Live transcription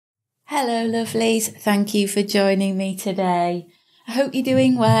Hello lovelies, thank you for joining me today. I hope you're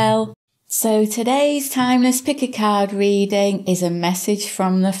doing well. So today's Timeless Pick a Card reading is a message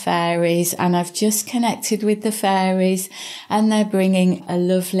from the fairies, and I've just connected with the fairies and they're bringing a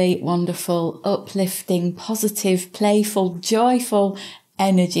lovely, wonderful, uplifting, positive, playful, joyful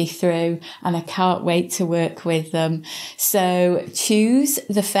energy through, and I can't wait to work with them. So choose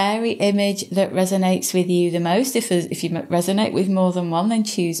the fairy image that resonates with you the most. If you resonate with more than one, then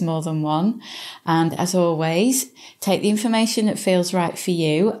choose more than one. And as always, take the information that feels right for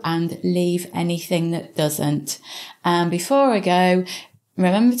you and leave anything that doesn't. And before I go,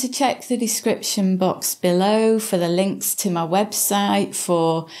 remember to check the description box below for the links to my website,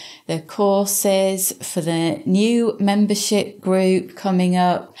 for the courses, for the new membership group coming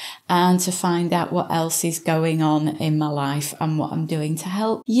up, and to find out what else is going on in my life and what I'm doing to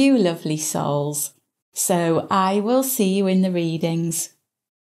help you lovely souls. So I will see you in the readings.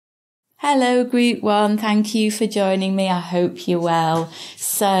 Hello Group 1, thank you for joining me. I hope you're well.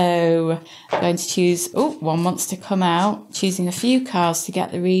 So I'm going to choose, one wants to come out, choosing a few cards to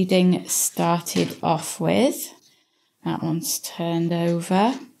get the reading started off with. That one's turned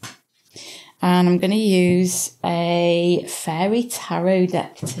over. And I'm going to use a fairy tarot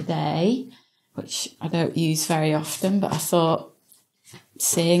deck today, which I don't use very often, but I thought,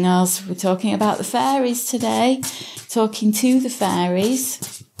 seeing as we're talking about the fairies today, talking to the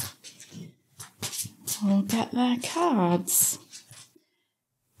fairies, we'll get their cards.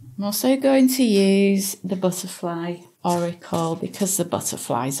 I'm also going to use the butterfly oracle because the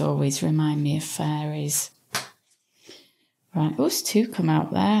butterflies always remind me of fairies. Right, there's two come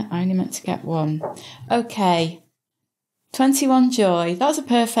out there. I only meant to get one. Okay, 21 joy. That's a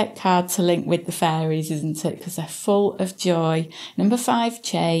perfect card to link with the fairies, isn't it? Because they're full of joy. Number 5,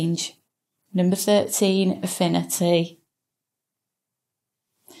 change. Number 13, affinity.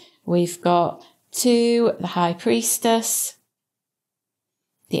 We've got 2, the High Priestess,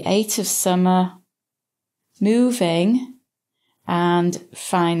 the 8 of Summer, moving, and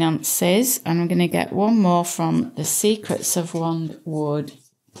finances. And I'm going to get one more from the Secrets of Wandwood.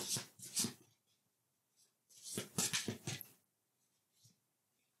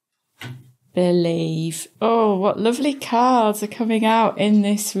 Believe. Oh, what lovely cards are coming out in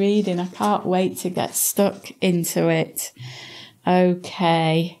this reading. I can't wait to get stuck into it.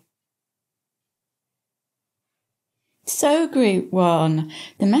 Okay. So Group 1,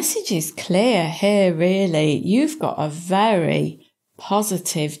 the message is clear here really. You've got a very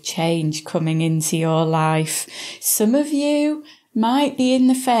positive change coming into your life. Some of you might be in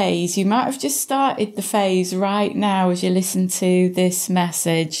the phase, you might have just started the phase right now as you listen to this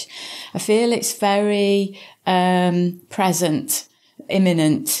message. I feel it's very present,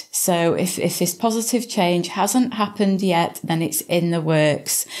 imminent. So if this positive change hasn't happened yet, then it's in the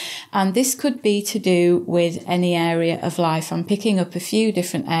works. And this could be to do with any area of life. I'm picking up a few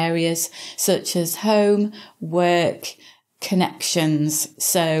different areas such as home, work, connections.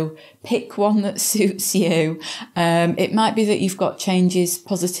 So pick one that suits you. It might be that you've got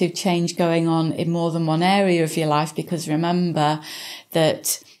positive change going on in more than one area of your life, because remember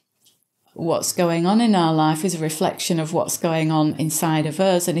that what's going on in our life is a reflection of what's going on inside of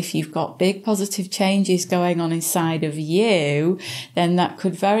us. And if you've got big positive changes going on inside of you, then that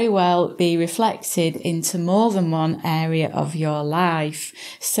could very well be reflected into more than one area of your life.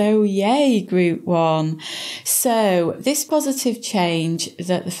 So yay, Group 1. So this positive change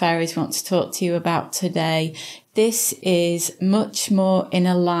that the fairies want to talk to you about today, this is much more in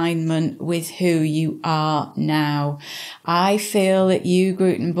alignment with who you are now. I feel that you,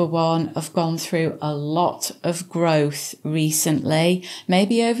 Group number 1, have gone through a lot of growth recently,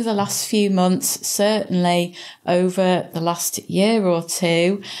 maybe over the last few months, certainly over the last year or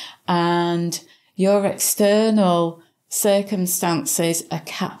two, and your external circumstances are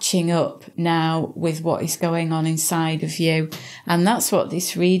catching up now with what is going on inside of you. And that's what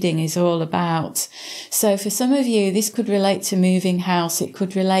this reading is all about. So for some of you, this could relate to moving house. It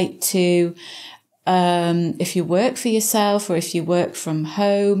could relate to if you work for yourself, or if you work from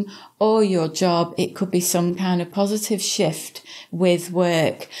home, or your job. It could be some kind of positive shift with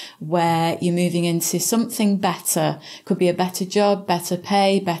work where you're moving into something better. Could be a better job, better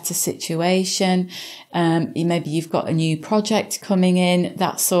pay, better situation. Maybe you've got a new project coming in,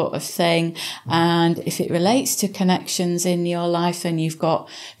 that sort of thing. And if it relates to connections in your life, then you've got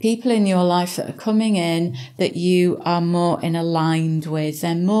people in your life that are coming in that you are more in aligned with.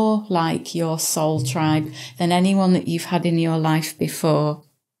 They're more like your soul tribe than anyone that you've had in your life before.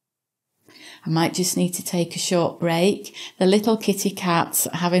 I might just need to take a short break. The little kitty cats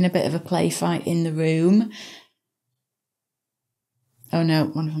are having a bit of a play fight in the room. Oh no,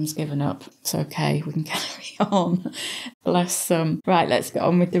 one of them's given up. It's okay, we can carry on. Bless them. Right, let's get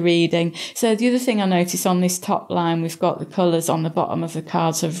on with the reading. So the other thing I notice on this top line, we've got the colours on the bottom of the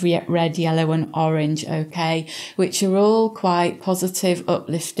cards of red, yellow and orange, okay, which are all quite positive,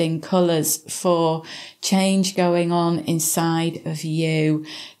 uplifting colours for change going on inside of you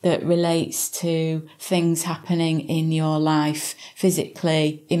that relates to things happening in your life,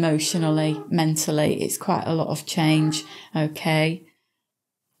 physically, emotionally, mentally. It's quite a lot of change, okay.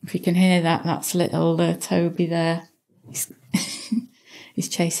 If you can hear that, that's little Toby there. He's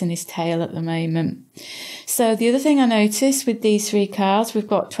chasing his tail at the moment. So the other thing I noticed with these three cards, we've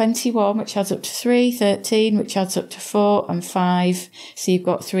got 21, which adds up to 3, 13, which adds up to 4 and 5. So you've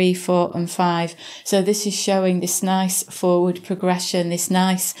got 3, 4 and 5. So this is showing this nice forward progression, this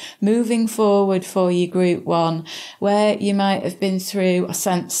nice moving forward for you, Group 1, where you might have been through, I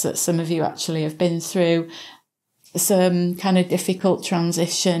sense that some of you actually have been through some kind of difficult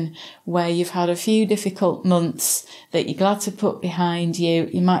transition where you've had a few difficult months that you're glad to put behind you.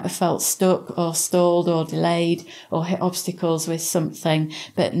 You might have felt stuck or stalled or delayed or hit obstacles with something,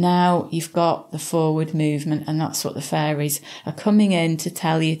 but now you've got the forward movement, and that's what the fairies are coming in to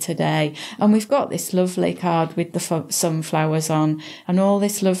tell you today. And we've got this lovely card with the sunflowers on and all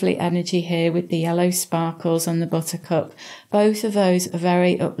this lovely energy here with the yellow sparkles and the buttercup. Both of those are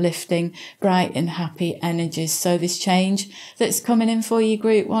very uplifting, bright and happy energies. So this change that's coming in for you,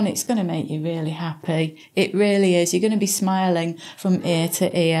 Group 1, it's going to make you really happy. It really is. You're going to be smiling from ear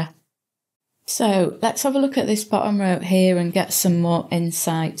to ear. So let's have a look at this bottom row here and get some more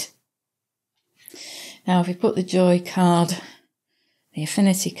insight. Now, if we put the joy card, the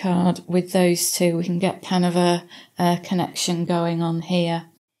affinity card, with those two, we can get kind of a connection going on here.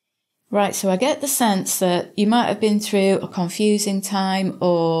 Right, so I get the sense that you might have been through a confusing time,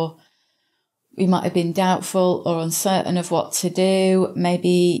 or you might have been doubtful or uncertain of what to do. Maybe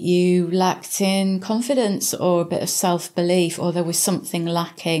you lacked in confidence or a bit of self-belief, or there was something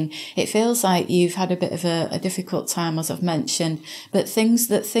lacking. It feels like you've had a bit of a difficult time, as I've mentioned, but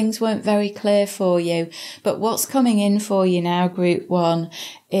things weren't very clear for you. But what's coming in for you now, Group 1,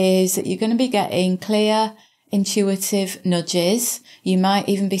 is that you're going to be getting clear, intuitive nudges. You might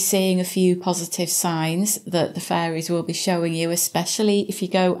even be seeing a few positive signs that the fairies will be showing you, especially if you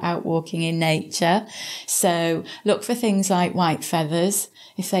go out walking in nature. So look for things like white feathers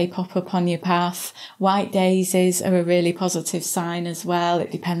if they pop up on your path. White daisies are a really positive sign as well.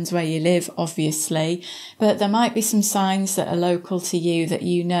 It depends where you live, obviously, but there might be some signs that are local to you that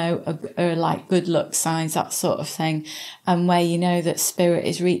you know are like good luck signs, that sort of thing, and where you know that spirit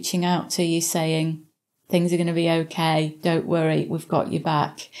is reaching out to you saying, things are going to be okay. Don't worry. We've got you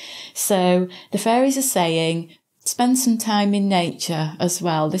back. So the fairies are saying, spend some time in nature as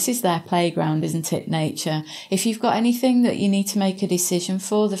well. This is their playground, isn't it? Nature. If you've got anything that you need to make a decision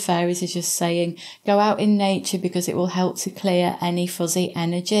for, the fairies are just saying, go out in nature because it will help to clear any fuzzy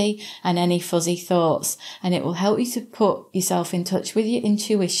energy and any fuzzy thoughts. And it will help you to put yourself in touch with your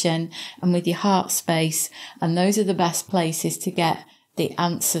intuition and with your heart space. And those are the best places to get the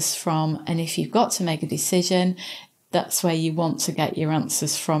answers from. And if you've got to make a decision, that's where you want to get your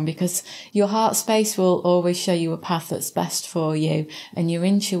answers from, because your heart space will always show you a path that's best for you, and your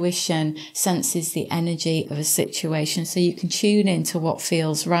intuition senses the energy of a situation, so you can tune into what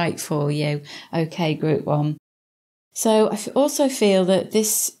feels right for you. Okay, Group 1. So I also feel that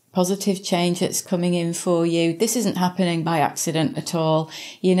this positive change that's coming in for you, this isn't happening by accident at all.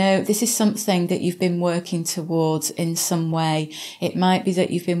 You know, this is something that you've been working towards in some way. It might be that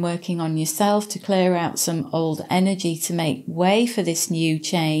you've been working on yourself to clear out some old energy to make way for this new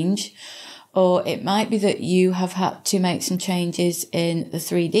change. Or it might be that you have had to make some changes in the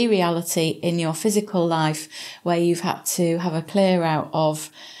 3D reality in your physical life, where you've had to have a clear out of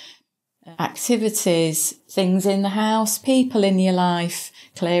activities, things in the house, people in your life,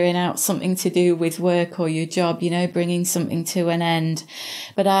 clearing out something to do with work or your job, you know, bringing something to an end.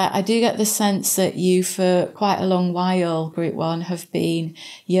 But I do get the sense that you, for quite a long while, Group 1, have been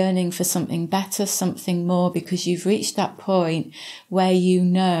yearning for something better, something more, because you've reached that point where you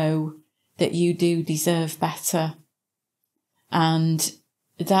know that you do deserve better. And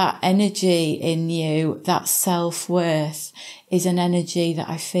that energy in you, that self-worth, is an energy that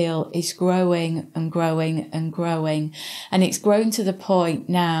I feel is growing and growing and growing. And it's grown to the point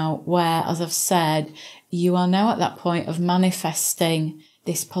now where, as I've said, you are now at that point of manifesting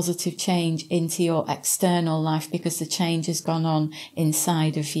this positive change into your external life, because the change has gone on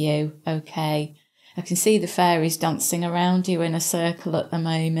inside of you. Okay. I can see the fairies dancing around you in a circle at the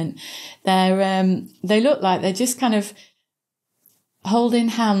moment. They look like they're just kind of holding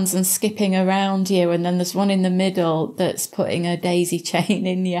hands and skipping around you, and then there's one in the middle that's putting a daisy chain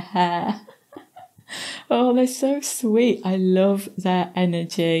in your hair. Oh, they're so sweet. I love their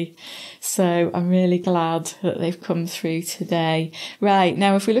energy. So I'm really glad that they've come through today. Right,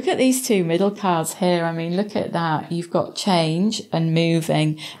 now if we look at these two middle cards here, I mean, look at that. You've got change and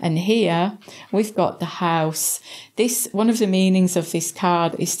moving. And here we've got the house. One of the meanings of this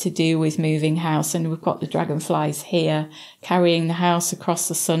card is to do with moving house. And we've got the dragonflies here carrying the house across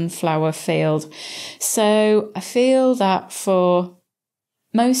the sunflower field. So I feel that for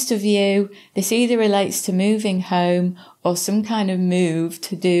most of you, this either relates to moving home or some kind of move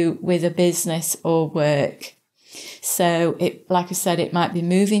to do with a business or work. So like I said, it might be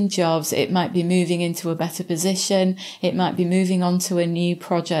moving jobs. It might be moving into a better position. It might be moving on to a new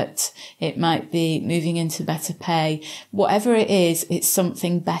project. It might be moving into better pay. Whatever it is, it's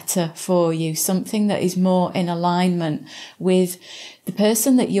something better for you, something that is more in alignment with the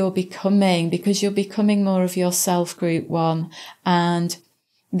person that you're becoming, because you're becoming more of yourself, Group 1. And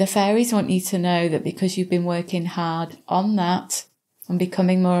the fairies want you to know that because you've been working hard on that and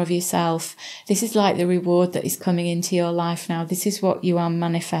becoming more of yourself, this is like the reward that is coming into your life now. This is what you are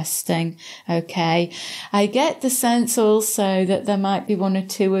manifesting, okay? I get the sense also that there might be one or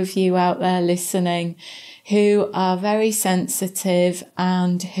two of you out there listening who are very sensitive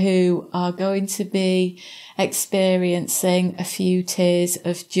and who are going to be experiencing a few tears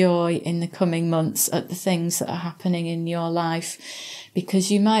of joy in the coming months at the things that are happening in your life,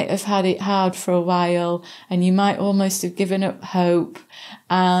 because you might have had it hard for a while and you might almost have given up hope.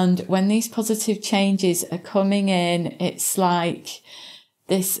 And when these positive changes are coming in, it's like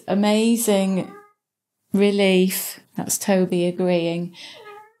this amazing relief. That's Toby agreeing.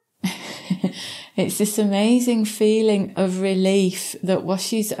 It's this amazing feeling of relief that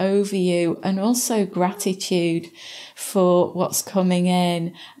washes over you, and also gratitude for what's coming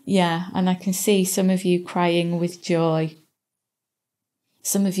in. Yeah, and I can see some of you crying with joy.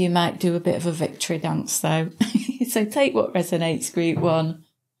 Some of you might do a bit of a victory dance though. So take what resonates, Group 1.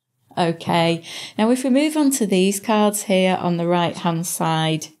 Okay, now if we move on to these cards here on the right hand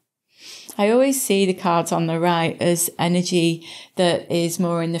side, I always see the cards on the right as energy that is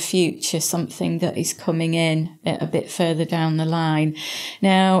more in the future, something that is coming in a bit further down the line.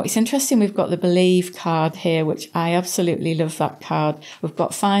 Now, it's interesting, we've got the Believe card here, which I absolutely love that card. We've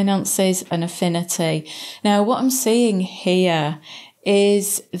got finances and affinity. Now, what I'm seeing here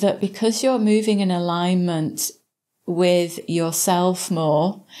is that because you're moving in alignment with yourself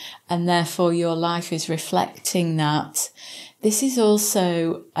more, and therefore your life is reflecting that, this is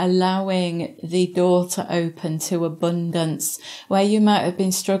also allowing the door to open to abundance, where you might have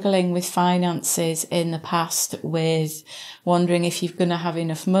been struggling with finances in the past, with wondering if you're going to have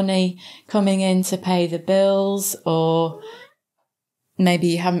enough money coming in to pay the bills, or maybe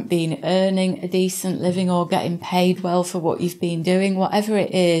you haven't been earning a decent living or getting paid well for what you've been doing. Whatever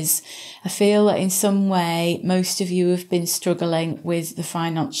it is, I feel that in some way, most of you have been struggling with the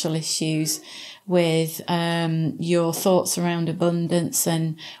financial issues, with your thoughts around abundance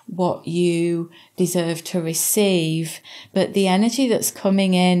and what you deserve to receive. But the energy that's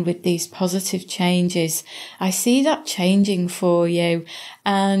coming in with these positive changes, I see that changing for you.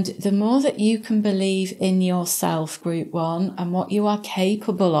 And the more that you can believe in yourself, Group 1, and what you are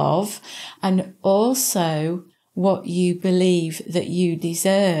capable of, and also what you believe that you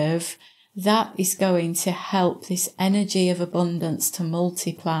deserve, that is going to help this energy of abundance to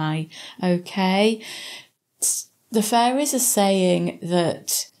multiply, okay? The fairies are saying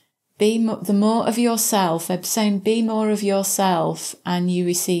that the more of yourself, they're saying be more of yourself and you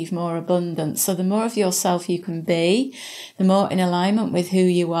receive more abundance. So the more of yourself you can be, the more in alignment with who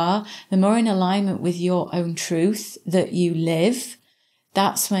you are, the more in alignment with your own truth that you live,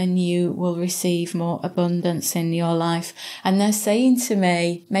 that's when you will receive more abundance in your life. And they're saying to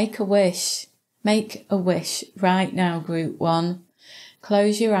me, make a wish right now, Group 1.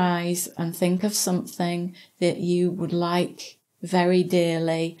 Close your eyes and think of something that you would like very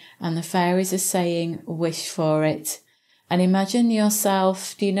dearly. And the fairies are saying, wish for it. And imagine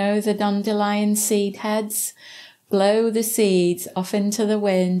yourself, do you know the dandelion seed heads? Blow the seeds off into the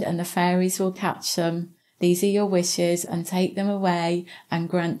wind and the fairies will catch them. These are your wishes, and take them away and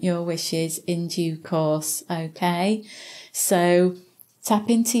grant your wishes in due course, okay? So tap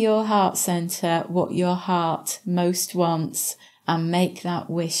into your heart center, what your heart most wants, and make that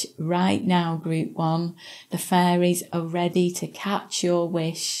wish right now, Group 1. The fairies are ready to catch your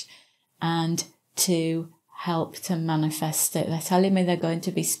wish and to help to manifest it. They're telling me they're going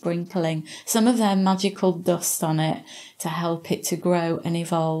to be sprinkling some of their magical dust on it to help it to grow and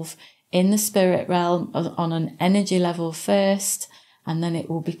evolve in the spirit realm on an energy level first, and then it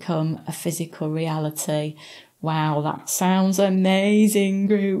will become a physical reality. Wow, that sounds amazing,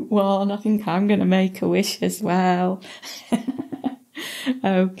 Group 1. I think I'm going to make a wish as well.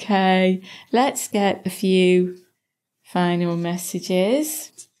 Okay, let's get a few final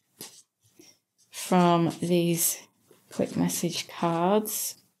messages from these quick message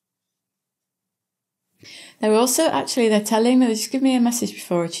cards. They're also they're telling me, just give me a message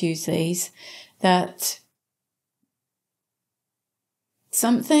before I choose these, that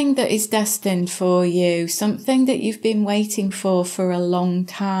something that is destined for you, something that you've been waiting for a long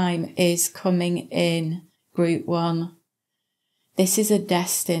time is coming in, Group 1. This is a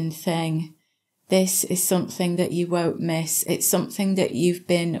destined thing. This is something that you won't miss. It's something that you've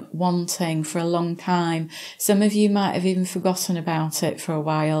been wanting for a long time. Some of you might have even forgotten about it for a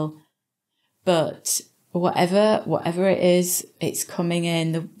while. But whatever it is, it's coming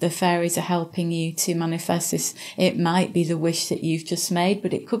in. The fairies are helping you to manifest this. It might be the wish that you've just made,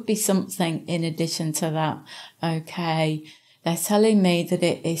 but it could be something in addition to that. Okay. They're telling me that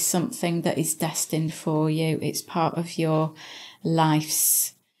it is something that is destined for you. It's part of your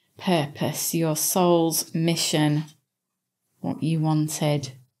life's purpose, your soul's mission, what you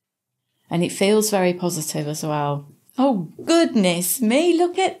wanted. And it feels very positive as well. Oh, goodness me,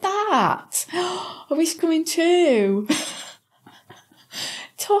 look at that. I wish coming true.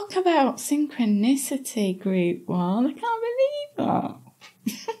 Talk about synchronicity, Group 1. I can't believe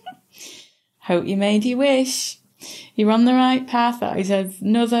that. Hope you made your wish. You're on the right path. That is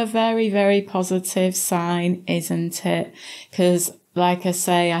another very, very positive sign, isn't it? Because, like I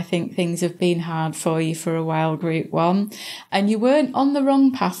say, I think things have been hard for you for a while, Group 1. And you weren't on the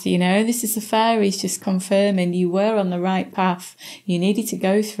wrong path, you know. This is the fairies just confirming you were on the right path. You needed to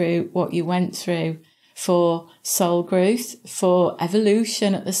go through what you went through for soul growth, for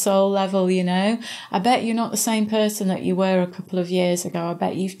evolution at the soul level, you know. I bet you're not the same person that you were a couple of years ago. I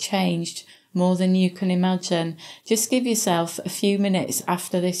bet you've changed more than you can imagine. Just give yourself a few minutes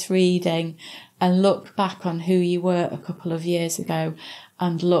after this reading and look back on who you were a couple of years ago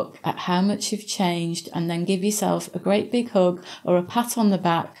and look at how much you've changed, and then give yourself a great big hug or a pat on the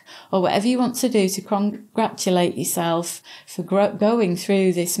back or whatever you want to do to congratulate yourself for going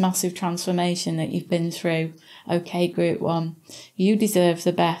through this massive transformation that you've been through. Okay, Group 1, you deserve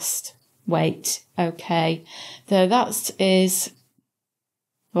the best. Wait, okay. So that is...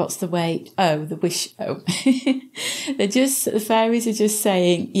 What's the wait? Oh, the wish. Oh, the fairies are just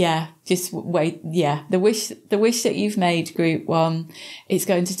saying, yeah, just wait. Yeah, the wish that you've made, Group 1, it's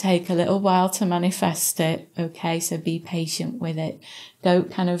going to take a little while to manifest it. Okay. So be patient with it.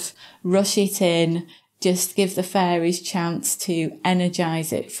 Don't kind of rush it in. Just give the fairies chance to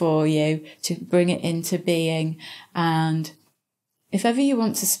energize it for you, to bring it into being. And if ever you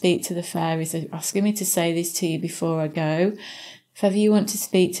want to speak to the fairies, they're asking me to say this to you before I go. If ever you want to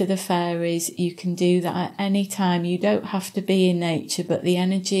speak to the fairies, you can do that at any time. You don't have to be in nature, but the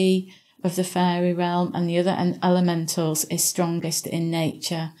energy of the fairy realm and the other elementals is strongest in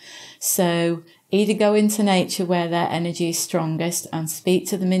nature. So either go into nature where their energy is strongest and speak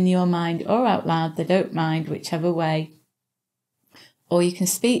to them in your mind or out loud. They don't mind, whichever way. Or you can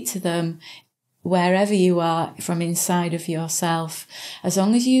speak to them wherever you are from inside of yourself, as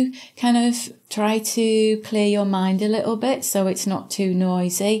long as you kind of try to clear your mind a little bit so it's not too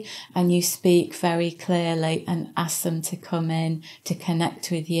noisy, and you speak very clearly and ask them to come in to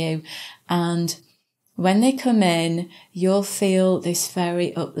connect with you. And when they come in, you'll feel this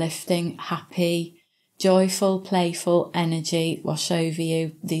very uplifting, happy, joyful, playful energy wash over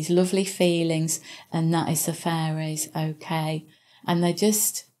you, these lovely feelings, and that is the fairies, okay? And they're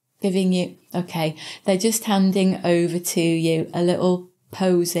just giving you, okay, they're just handing over to you a little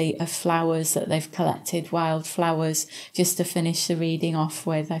posy of flowers that they've collected, wild flowers, just to finish the reading off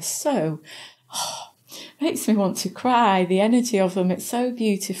with. They're so, makes me want to cry, the energy of them. It's so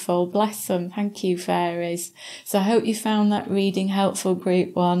beautiful. Bless them. Thank you, fairies. So I hope you found that reading helpful,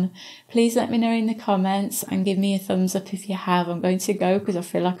 Group 1. Please let me know in the comments and give me a thumbs up if you have. I'm going to go because I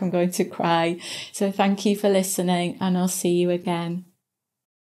feel like I'm going to cry. So thank you for listening, and I'll see you again.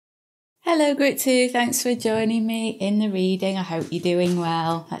 Hello, Group 2. Thanks for joining me in the reading. I hope you're doing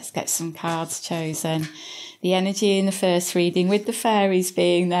well. Let's get some cards chosen. The energy in the first reading with the fairies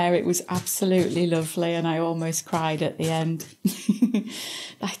being there, it was absolutely lovely, and I almost cried at the end.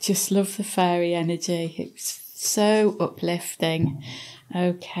 I just love the fairy energy. It's so uplifting.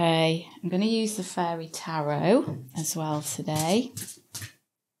 Okay, I'm going to use the Fairy Tarot as well today.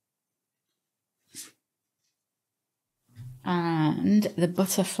 And the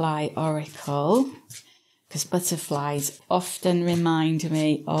Butterfly Oracle, because butterflies often remind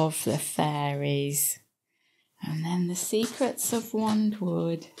me of the fairies. And then the secrets of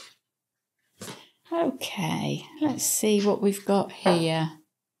Wandwood. Okay, let's see what we've got here.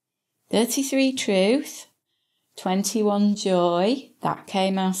 33 Truth, 21 Joy, that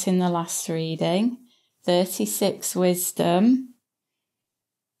came out in the last reading. 36 Wisdom.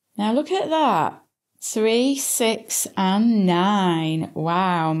 Now look at that. 3, 6 and 9.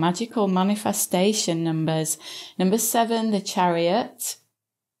 Wow, magical manifestation numbers. Number 7, the Chariot.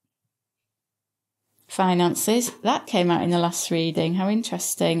 Finances, that came out in the last reading. How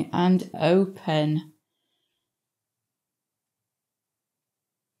interesting. And Open.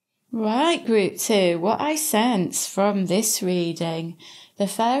 Right, group 2, what I sense from this reading, the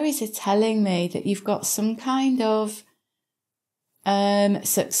fairies are telling me that you've got some kind of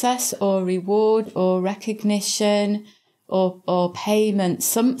success or reward or recognition or payment.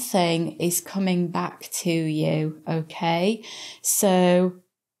 Something is coming back to you, okay? So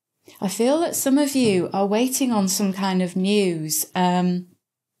I feel that some of you are waiting on some kind of news.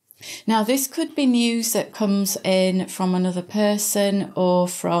 Now, this could be news that comes in from another person or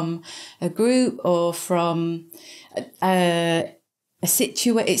from a group or from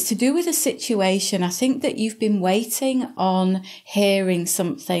it's to do with a situation. I think that you've been waiting on hearing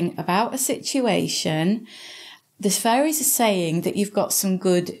something about a situation. The fairies are saying that you've got some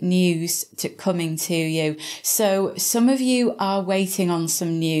good news coming to you. So some of you are waiting on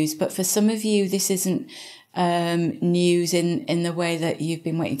some news, but for some of you, this isn't news in the way that you've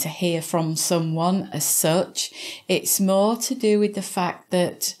been waiting to hear from someone as such. It's more to do with the fact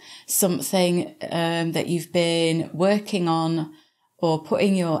that something that you've been working on or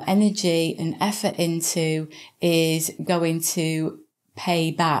putting your energy and effort into is going to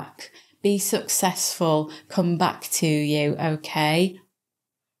pay back, be successful, come back to you, okay?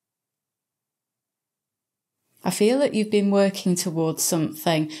 I feel that you've been working towards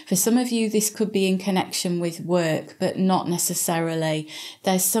something. For some of you, this could be in connection with work, but not necessarily.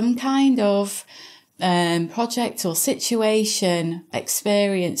 There's some kind of project or situation,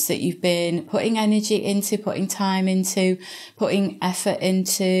 experience that you've been putting energy into, putting time into, putting effort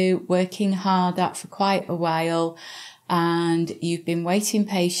into, working hard at for quite a while. And you've been waiting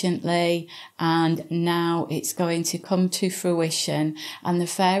patiently, and now it's going to come to fruition. And the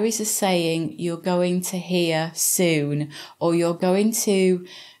fairies are saying you're going to hear soon, or you're going to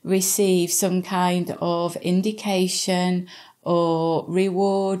receive some kind of indication or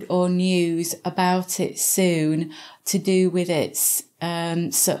reward or news about it soon to do with its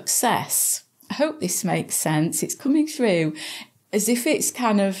success. I hope this makes sense. It's coming through as if it's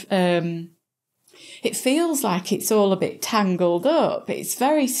kind of it feels like it's all a bit tangled up. It's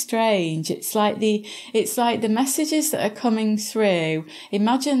very strange. It's like the messages that are coming through.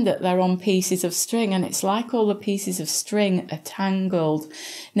 Imagine that they're on pieces of string, and it's like all the pieces of string are tangled.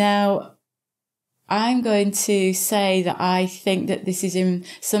 Now, I'm going to say that I think that this is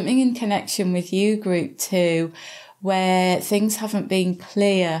something in connection with you, group 2, where things haven't been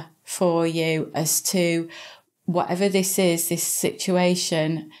clear for you as to whatever this is, this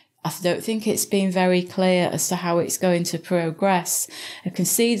situation. I don't think it's been very clear as to how it's going to progress. I can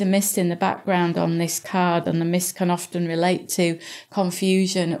see the mist in the background on this card, and the mist can often relate to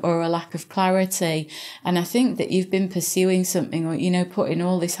confusion or a lack of clarity. And I think that you've been pursuing something, or, putting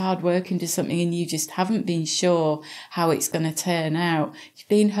all this hard work into something, and you just haven't been sure how it's going to turn out. You've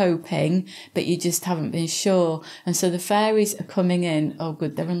been hoping, but you just haven't been sure. And so the fairies are coming in. Oh,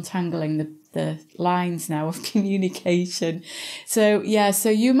 good. They're untangling the lines now of communication. So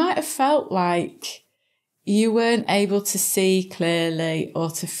you might have felt like you weren't able to see clearly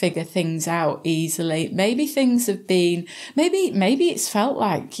or to figure things out easily. Maybe things have been, maybe it's felt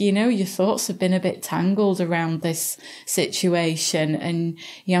like, your thoughts have been a bit tangled around this situation and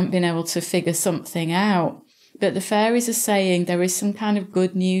you haven't been able to figure something out. But the fairies are saying there is some kind of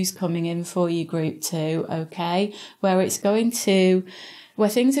good news coming in for you, group 2, okay? Where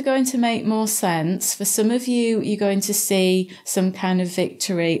things are going to make more sense. For some of you, you're going to see some kind of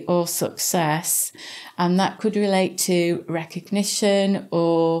victory or success, and that could relate to recognition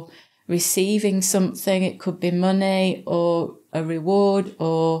or receiving something. It could be money or a reward,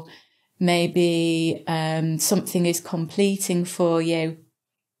 or maybe something is completing for you.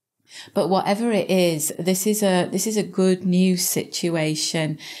 But whatever it is, this is a good news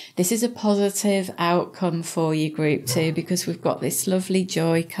situation. This is a positive outcome for you, group 2, because we've got this lovely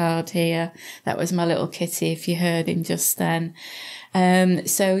joy card here. That was my little kitty, if you heard him just then.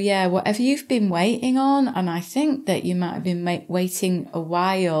 Whatever you've been waiting on, and I think that you might have been waiting a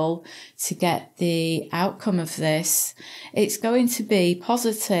while to get the outcome of this, it's going to be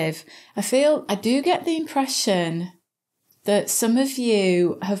positive. I do get the impression that some of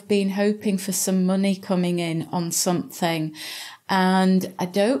you have been hoping for some money coming in on something, and I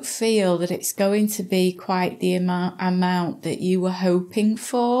don't feel that it's going to be quite the amount that you were hoping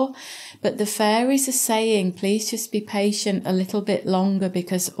for. But the fairies are saying, please just be patient a little bit longer,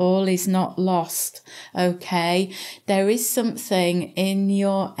 because all is not lost. Okay. There is something in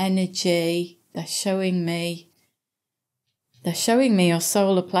your energy. They're showing me your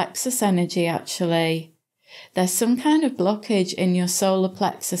solar plexus energy, actually. There's some kind of blockage in your solar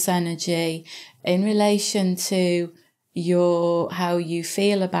plexus energy in relation to how you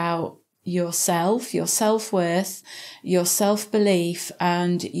feel about yourself, your self-worth, your self-belief,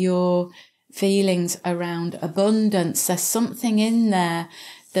 and your feelings around abundance. There's something in there.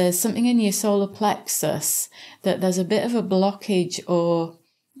 There's something in your solar plexus that there's a bit of a blockage, or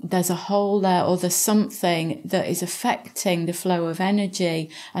there's a hole there, or there's something that is affecting the flow of energy,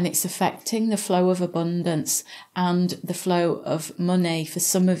 and it's affecting the flow of abundance and the flow of money for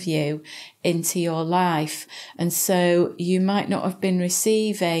some of you into your life. And so you might not have been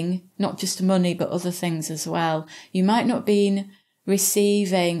receiving not just money, but other things as well. You might not have been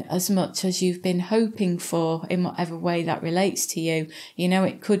receiving as much as you've been hoping for, in whatever way that relates to you. You know,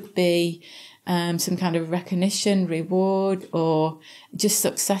 it could be some kind of recognition, reward, or just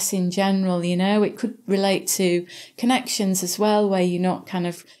success in general. You know, it could relate to connections as well, where you're not kind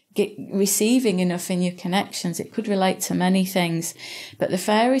of receiving enough in your connections. It could relate to many things. But the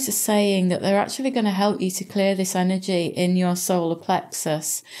fairies are saying that they're actually going to help you to clear this energy in your solar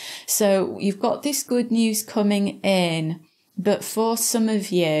plexus. So you've got this good news coming in, but for some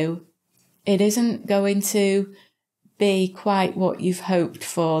of you, it isn't going to be quite what you've hoped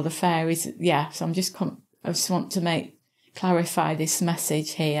for. The fairies, yeah. So I just want to clarify this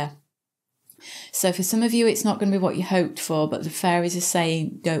message here. So for some of you, it's not going to be what you hoped for, but the fairies are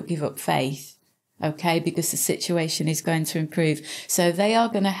saying, don't give up faith. Okay, because the situation is going to improve. So they are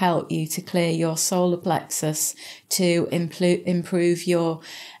going to help you to clear your solar plexus, to improve your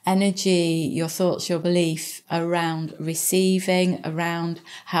energy, your thoughts, your belief around receiving, around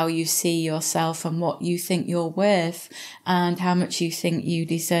how you see yourself and what you think you're worth and how much you think you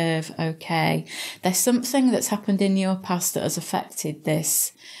deserve. Okay. There's something that's happened in your past that has affected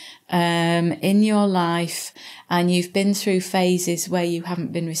this in your life, and you've been through phases where you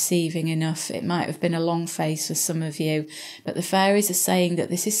haven't been receiving enough. It might have been a long phase for some of you, but the fairies are saying that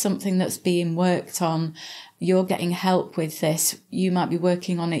this is something that's being worked on. You're getting help with this. You might be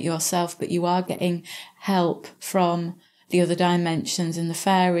working on it yourself, but you are getting help from the other dimensions, and the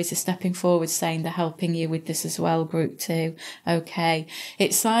fairies are stepping forward saying they're helping you with this as well, group 2. Okay.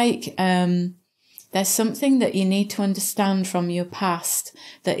 It's like, there's something that you need to understand from your past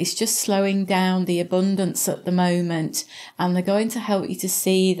that is just slowing down the abundance at the moment, and they're going to help you to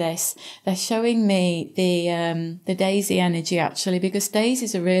see this. They're showing me the daisy energy, actually, because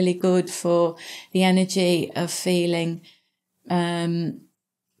daisies are really good for the energy of feeling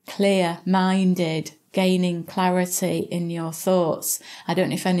clear-minded, gaining clarity in your thoughts. I don't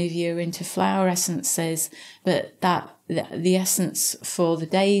know if any of you are into flower essences, but the essence for the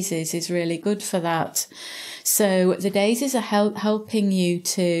daisies is really good for that. So the daisies are helping you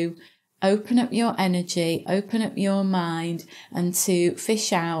to open up your energy, open up your mind, and to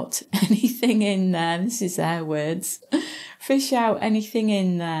fish out anything in there. This is their words. Fish out anything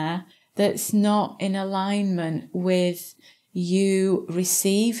in there that's not in alignment with you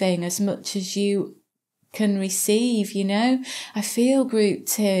receiving as much as you can receive. You know, I feel, group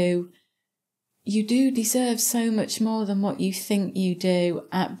 2, you do deserve so much more than what you think you do.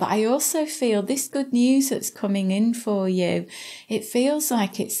 But I also feel this good news that's coming in for you, it feels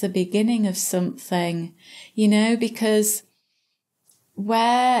like it's the beginning of something, you know, because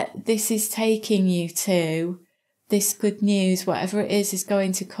where this is taking you to, this good news, whatever it is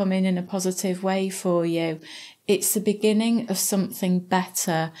going to come in a positive way for you. It's the beginning of something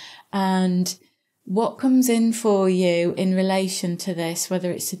better. And what comes in for you in relation to this,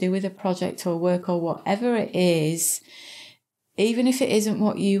 whether it's to do with a project or work or whatever it is, even if it isn't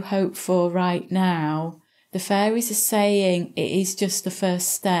what you hope for right now, the fairies are saying it is just the first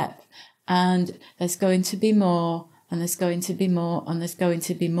step, and there's going to be more, and there's going to be more, and there's going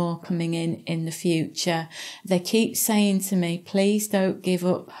to be more coming in the future. They keep saying to me, please don't give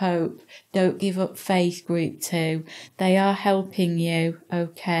up hope. Don't give up faith, group 2. They are helping you,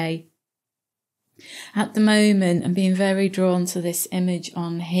 okay? At the moment, I'm being very drawn to this image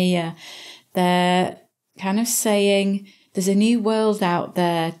on here. They're kind of saying there's a new world out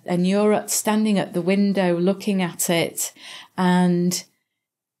there, and you're standing at the window looking at it, and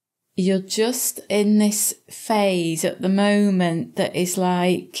you're just in this phase at the moment that is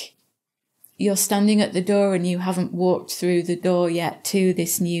like you're standing at the door and you haven't walked through the door yet to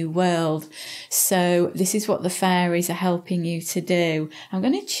this new world. So this is what the fairies are helping you to do. I'm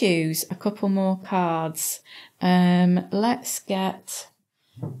going to choose a couple more cards. Let's get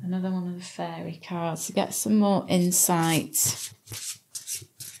another one of the fairy cards to get some more insight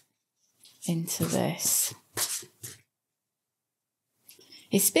into this.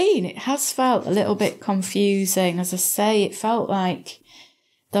 It has felt a little bit confusing. As I say, it felt like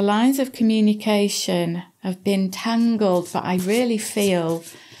the lines of communication have been tangled, but I really feel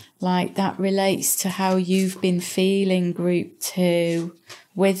like that relates to how you've been feeling, group 2,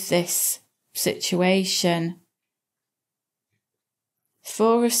 with this situation.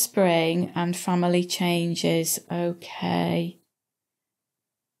 4 of Spring and family changes. Okay.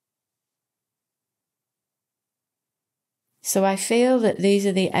 So I feel that these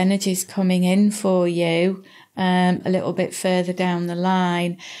are the energies coming in for you a little bit further down the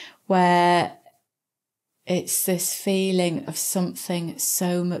line, where it's this feeling of something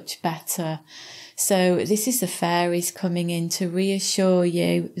so much better. So this is the fairies coming in to reassure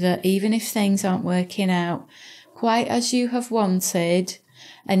you that even if things aren't working out quite as you have wanted,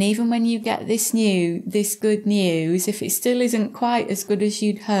 and even when you get this good news, if it still isn't quite as good as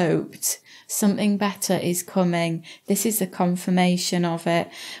you'd hoped, something better is coming. This is the confirmation of it.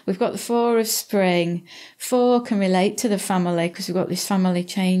 We've got the 4 of Spring. 4 can relate to the family because we've got this family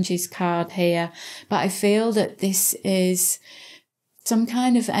changes card here. But I feel that this is some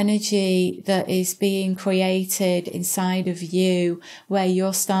kind of energy that is being created inside of you, where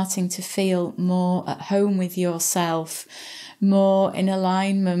you're starting to feel more at home with yourself, more in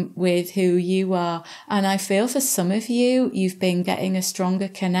alignment with who you are. And I feel for some of you, you've been getting a stronger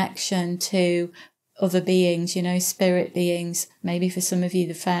connection to other beings, you know, spirit beings, maybe for some of you,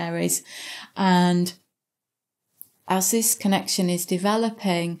 the fairies. And as this connection is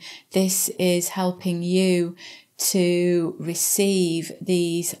developing, this is helping you to receive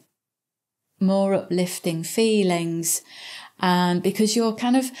these more uplifting feelings. And because you're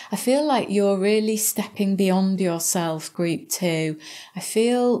I feel like you're really stepping beyond yourself, group 2. I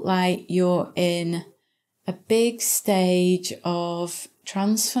feel like you're in a big stage of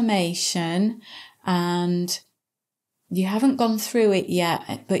transformation and you haven't gone through it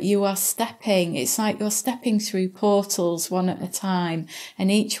yet, but you are it's like you're stepping through portals one at a time, and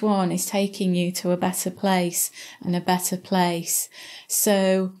each one is taking you to a better place and a better place.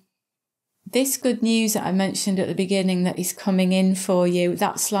 So this good news that I mentioned at the beginning that is coming in for you,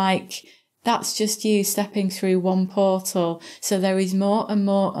 that's just you stepping through one portal. So there is more and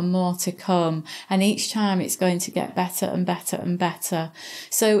more and more to come. And each time it's going to get better and better and better.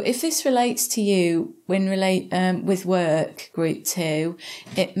 So if this relates to you with work, group 2,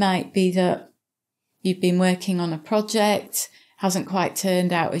 it might be that you've been working on a project, hasn't quite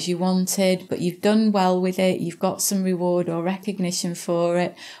turned out as you wanted, but you've done well with it. You've got some reward or recognition for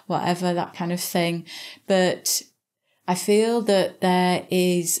it, whatever, that kind of thing. But I feel that there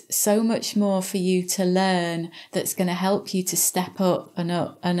is so much more for you to learn that's going to help you to step up and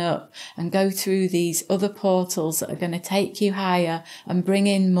up and up and go through these other portals that are going to take you higher and bring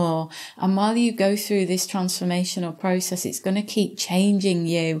in more. And while you go through this transformational process, it's going to keep changing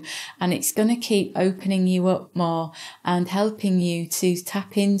you and it's going to keep opening you up more and helping you to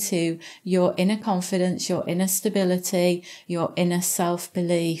tap into your inner confidence, your inner stability, your inner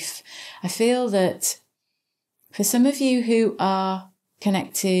self-belief. I feel that for some of you who are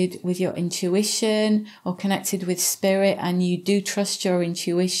connected with your intuition or connected with spirit and you do trust your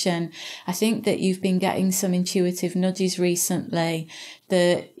intuition, I think that you've been getting some intuitive nudges recently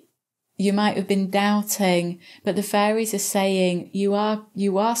that you might have been doubting, but the fairies are saying you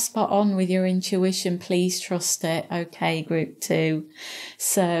are spot on with your intuition. Please trust it. Okay, group 2.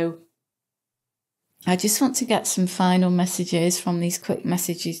 So I just want to get some final messages from these quick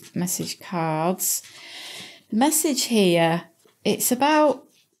message cards. The message here, it's about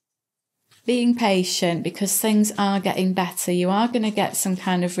being patient because things are getting better. You are going to get some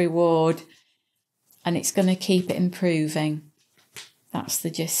kind of reward and it's going to keep it improving. That's the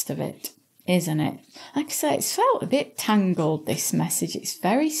gist of it, isn't it? Like I say, it's felt a bit tangled, this message. It's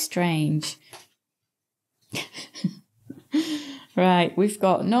very strange. Right, we've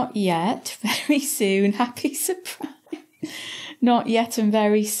got not yet, very soon, happy surprise. Not yet and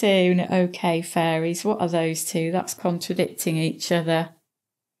very soon. Okay, fairies, what are those two? That's contradicting each other.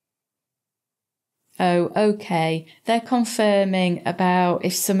 Oh, okay. They're confirming about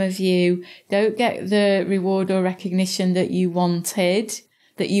if some of you don't get the reward or recognition that you wanted,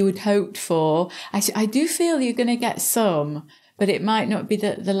 that you had hoped for. I do feel you're going to get some, but it might not be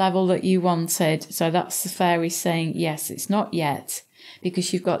the level that you wanted. So that's the fairies saying, yes, it's not yet.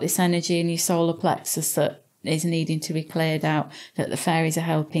 because you've got this energy in your solar plexus that is needing to be cleared out, that the fairies are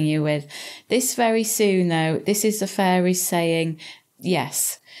helping you with. This very soon though, this is the fairies saying,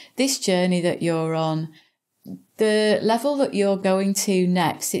 yes, this journey that you're on, the level that you're going to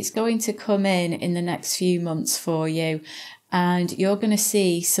next, it's going to come in the next few months for you. And you're going to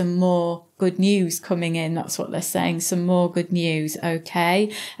see some more good news coming in. That's what they're saying. Some more good news.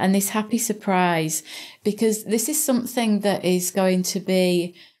 Okay. And this happy surprise, because this is something that is going to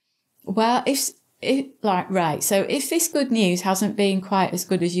be, well, so if this good news hasn't been quite as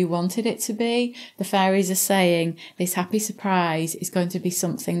good as you wanted it to be, the fairies are saying this happy surprise is going to be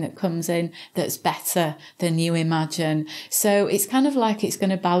something that comes in that's better than you imagine. So it's kind of like it's going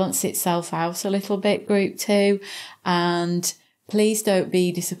to balance itself out a little bit, group 2. And please don't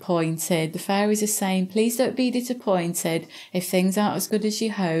be disappointed. The fairies are saying, please don't be disappointed if things aren't as good as you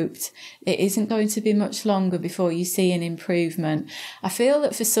hoped. It isn't going to be much longer before you see an improvement. I feel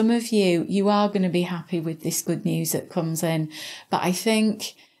that for some of you, you are going to be happy with this good news that comes in. But I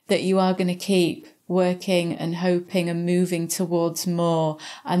think that you are going to keep working and hoping and moving towards more.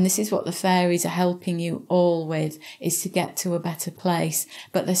 And this is what the fairies are helping you all with, is to get to a better place.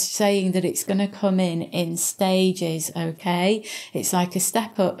 But they're saying that it's going to come in stages, okay? It's like a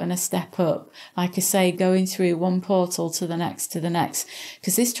step up and a step up. Like I say, going through one portal to the next,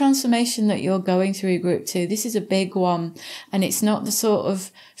 Because this transformation that you're going through, group 2, this is a big one. And it's not the sort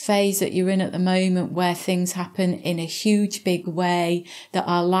of phase that you're in at the moment where things happen in a huge big way that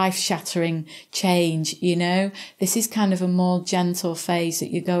are life-shattering change. You know, this is kind of a more gentle phase that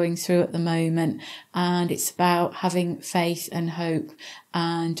you're going through at the moment, and it's about having faith and hope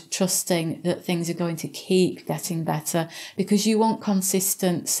and trusting that things are going to keep getting better, because you want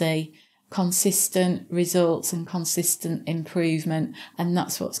consistency, consistent results and consistent improvement, and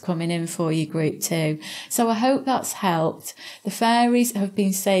that's what's coming in for you, group 2. So I hope that's helped. The fairies have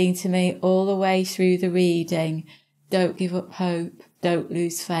been saying to me all the way through the reading, don't give up hope. Don't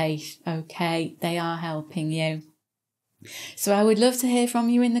lose faith, okay? They are helping you. So I would love to hear from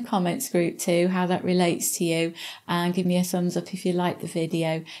you in the comments, group 2, how that relates to you, and give me a thumbs up if you like the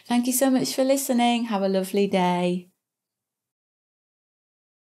video. Thank you so much for listening. Have a lovely day.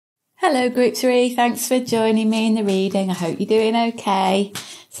 Hello, group 3. Thanks for joining me in the reading. I hope you're doing okay.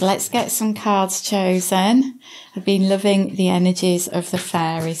 So let's get some cards chosen. I've been loving the energies of the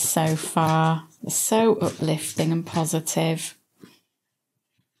fairies so far. They're so uplifting and positive.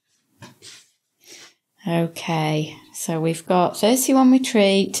 Okay, so we've got 31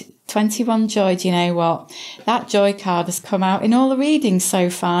 retreat, 21 joy. Do you know what? That joy card has come out in all the readings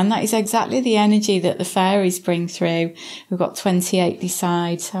so far, and that is exactly the energy that the fairies bring through. We've got 28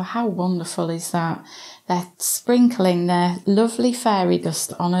 decide. So how wonderful is that? They're sprinkling their lovely fairy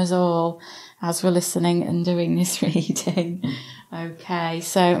dust on us all as we're listening and doing this reading. Okay,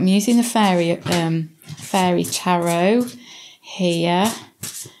 so I'm using the fairy tarot here.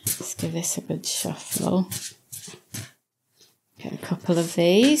 Let's give this a good shuffle. Get a couple of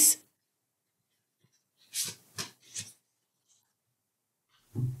these.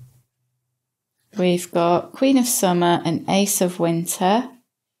 We've got Queen of Summer and Ace of Winter.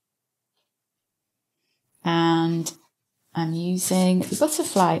 And I'm using the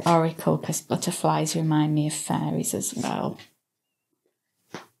Butterfly Oracle because butterflies remind me of fairies as well.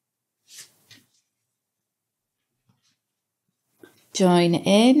 Join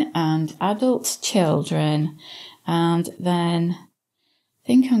in and adult children, and then I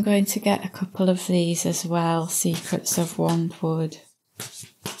think I'm going to get a couple of these as well, Secrets of Wandwood.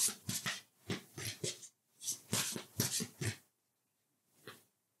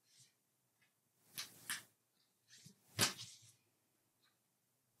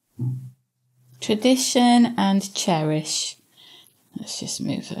 Tradition and Cherish. Let's just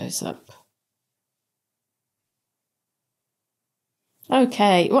move those up.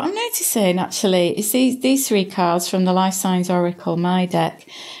 Okay, what I'm noticing actually is these 3 cards from the Life Signs Oracle, my deck.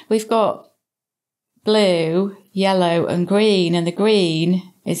 We've got blue, yellow and green, and the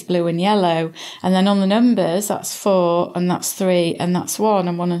green is blue and yellow. And then on the numbers, that's 4 and that's 3 and that's 1,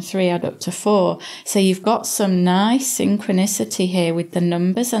 and 1 and 3 add up to 4. So you've got some nice synchronicity here with the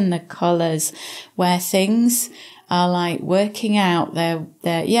numbers and the colours, where things are like working out.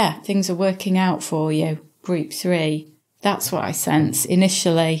 Things are working out for you, group 3. That's what I sense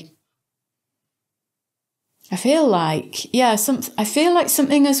initially. I feel like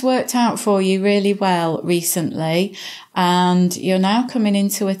something has worked out for you really well recently, and you're now coming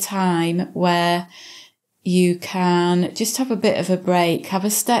into a time where you can just have a bit of a break, have a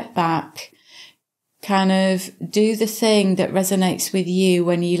step back, kind of do the thing that resonates with you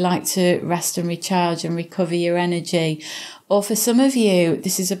when you like to rest and recharge and recover your energy. Or for some of you,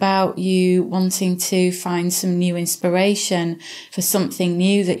 this is about you wanting to find some new inspiration for something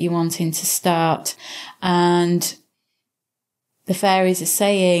new that you're wanting to start. And the fairies are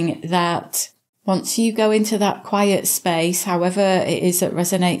saying that once you go into that quiet space, however it is that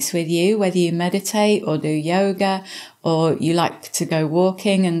resonates with you, whether you meditate or do yoga or you like to go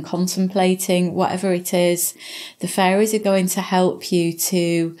walking and contemplating, whatever it is, the fairies are going to help you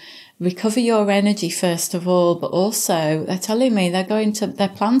to recover your energy first of all, but also they're telling me they're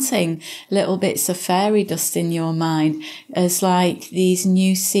planting little bits of fairy dust in your mind as like these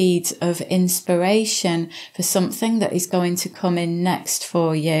new seeds of inspiration for something that is going to come in next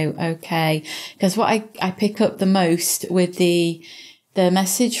for you. Okay. Because what I pick up the most with the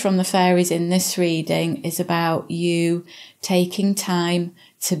message from the fairies in this reading is about you taking time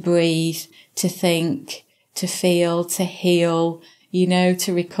to breathe, to think, to feel, to heal, you know,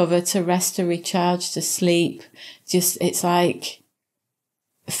 to recover, to rest, to recharge, to sleep. Just, it's like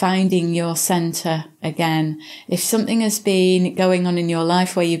finding your center again. If something has been going on in your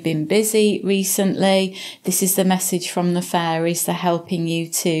life where you've been busy recently, this is the message from the fairies. They're helping you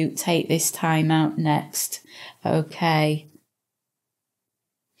to take this time out next. Okay.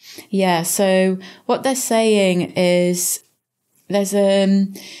 Yeah, so what they're saying is there's a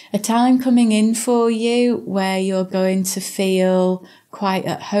time coming in for you where you're going to feel quite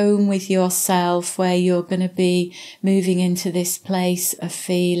at home with yourself, where you're going to be moving into this place of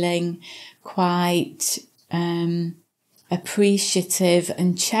feeling quite appreciative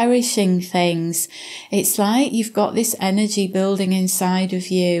and cherishing things. It's like you've got this energy building inside of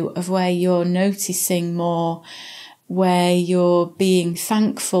you of where you're noticing more, where you're being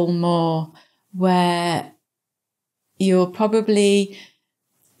thankful more, where you're probably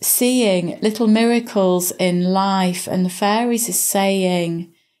seeing little miracles in life, and the fairies are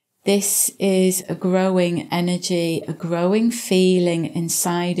saying this is a growing energy, a growing feeling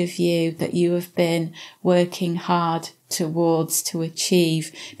inside of you that you have been working hard towards to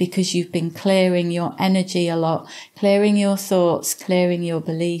achieve, because you've been clearing your energy a lot, clearing your thoughts, clearing your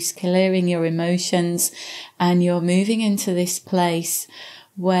beliefs, clearing your emotions, and you're moving into this place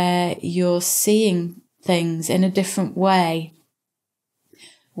where you're seeing things in a different way,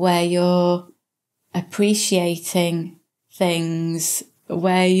 where you're appreciating things,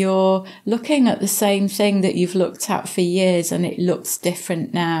 where you're looking at the same thing that you've looked at for years and it looks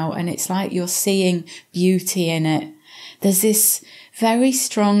different now, and it's like you're seeing beauty in it. There's this very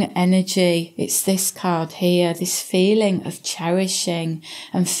strong energy. It's this card here, this feeling of cherishing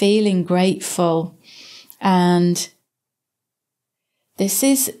and feeling grateful. And this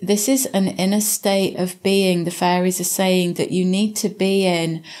is an inner state of being the fairies are saying that you need to be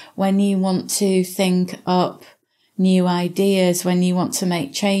in when you want to think up new ideas, when you want to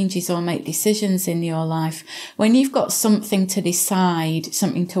make changes or make decisions in your life, when you've got something to decide,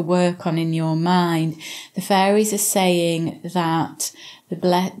 something to work on in your mind. The fairies are saying that the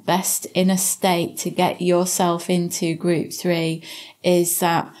best inner state to get yourself into group 3 is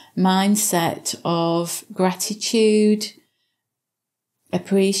that mindset of gratitude,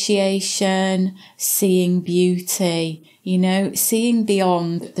 appreciation, seeing beauty, you know, seeing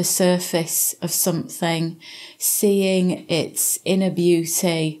beyond the surface of something, seeing its inner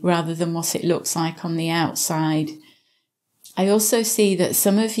beauty rather than what it looks like on the outside. I also see that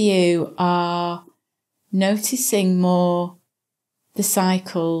some of you are noticing more the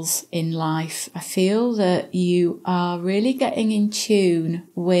cycles in life. I feel that you are really getting in tune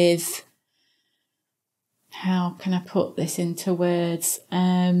with, how can I put this into words?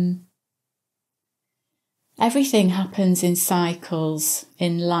 Everything happens in cycles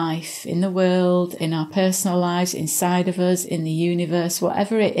in life, in the world, in our personal lives, inside of us, in the universe,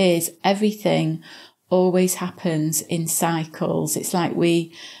 whatever it is, everything always happens in cycles. It's like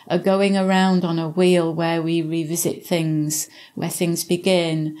we are going around on a wheel where we revisit things, where things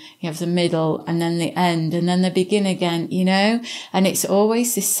begin, you have the middle and then the end and then they begin again, you know, and it's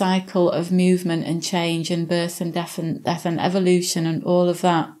always this cycle of movement and change and birth and death and evolution and all of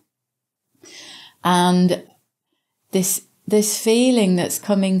that. And this feeling that's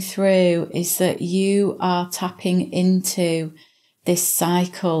coming through is that you are tapping into this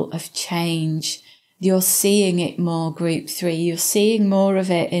cycle of change. You're seeing it more, group 3. You're seeing more of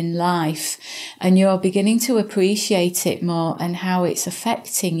it in life, and you're beginning to appreciate it more and how it's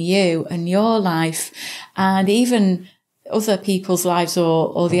affecting you and your life and even other people's lives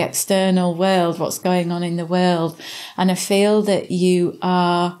or the external world, what's going on in the world. And I feel that you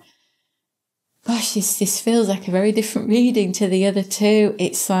are, gosh, this feels like a very different reading to the other two.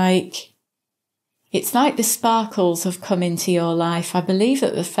 It's like It's like the sparkles have come into your life. I believe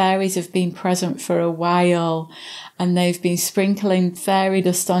that the fairies have been present for a while, and they've been sprinkling fairy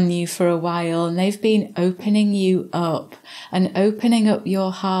dust on you for a while, and they've been opening you up and opening up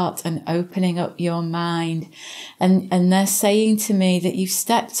your heart and opening up your mind. And they're saying to me that you've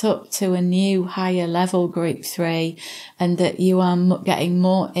stepped up to a new higher level, group 3, and that you are getting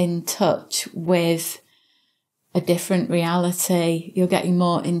more in touch with a different reality. You're getting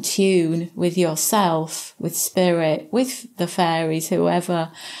more in tune with yourself, with spirit, with the fairies,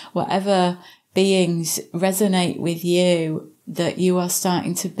 whatever beings resonate with you, that you are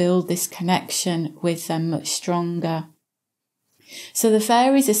starting to build this connection with them much stronger. So the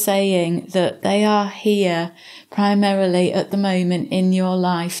fairies are saying that they are here primarily at the moment in your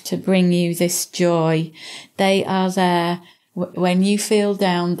life to bring you this joy. They are there. When you feel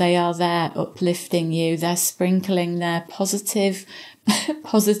down, they are there uplifting you. They're sprinkling their positive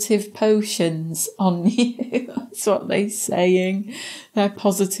potions on you. That's what they're saying. They're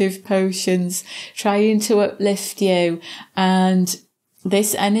positive potions, trying to uplift you. And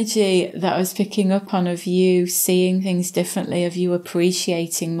this energy that I was picking up on of you seeing things differently, of you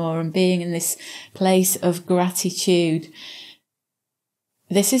appreciating more and being in this place of gratitude.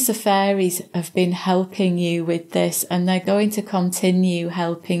 This is the fairies have been helping you with this, and they're going to continue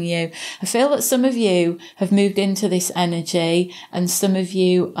helping you. I feel that some of you have moved into this energy and some of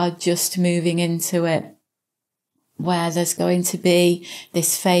you are just moving into it, where there's going to be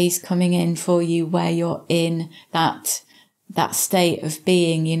this phase coming in for you where you're in that state of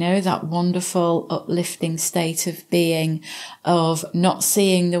being, you know, that wonderful uplifting state of being, of not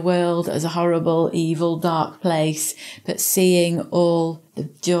seeing the world as a horrible, evil, dark place, but seeing all the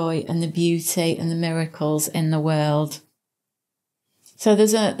joy and the beauty and the miracles in the world. So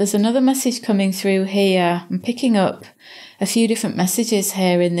there's another message coming through here. I'm picking up a few different messages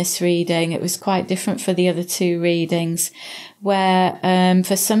here in this reading. It was quite different for the other 2 readings, where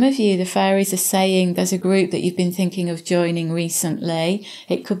for some of you, the fairies are saying there's a group that you've been thinking of joining recently.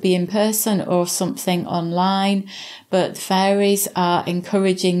 It could be in person or something online, but the fairies are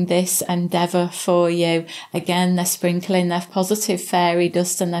encouraging this endeavour for you. Again, they're sprinkling their positive fairy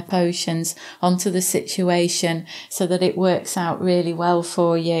dust and their potions onto the situation so that it works out really well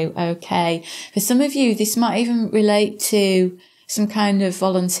for you. Okay. For some of you, this might even relate to some kind of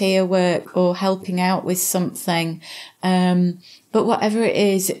volunteer work or helping out with something. But whatever it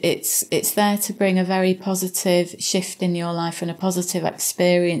is, it's there to bring a very positive shift in your life and a positive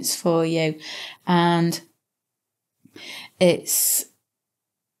experience for you. And it's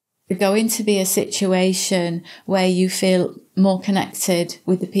going to be a situation where you feel more connected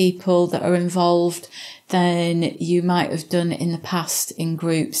with the people that are involved than you might have done in the past in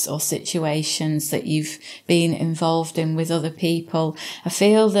groups or situations that you've been involved in with other people. I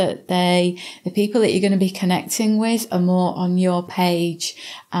feel that the people that you're going to be connecting with are more on your page,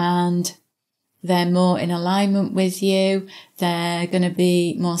 and they're more in alignment with you. They're going to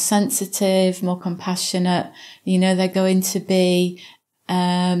be more sensitive, more compassionate. You know, they're going to be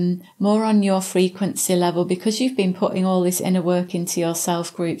more on your frequency level, because you've been putting all this inner work into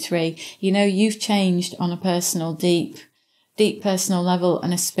yourself, group 3. You know, you've changed on a personal, deep personal level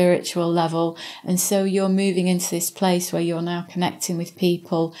and a spiritual level. And so you're moving into this place where you're now connecting with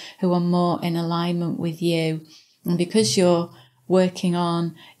people who are more in alignment with you. And because you're working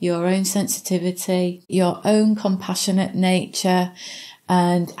on your own sensitivity, your own compassionate nature,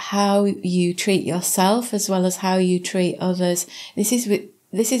 and how you treat yourself as well as how you treat others, this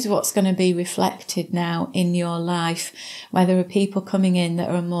is what's going to be reflected now in your life, where there are people coming in that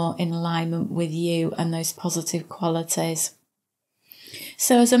are more in alignment with you and those positive qualities.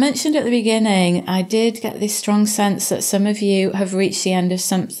 So as I mentioned at the beginning, I did get this strong sense that some of you have reached the end of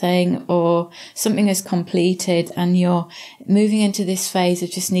something, or something is completed, and you're moving into this phase of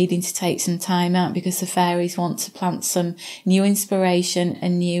just needing to take some time out because the fairies want to plant some new inspiration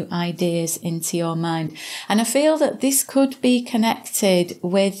and new ideas into your mind. And I feel that this could be connected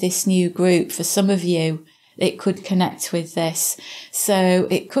with this new group. For some of you, it could connect with this. So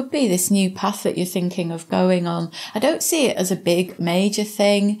it could be this new path that you're thinking of going on. I don't see it as a big major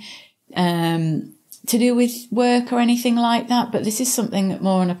thing to do with work or anything like that, but this is something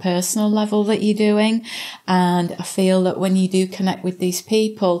more on a personal level that you're doing. And I feel that when you do connect with these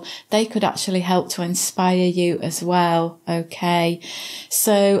people, they could actually help to inspire you as well. Okay.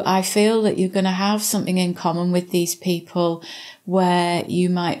 So I feel that you're going to have something in common with these people, where you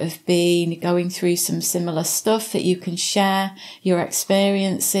might have been going through some similar stuff that you can share your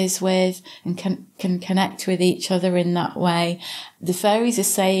experiences with and can connect with each other in that way. The fairies are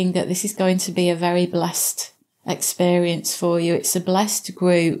saying that this is going to be a very blessed experience for you. It's a blessed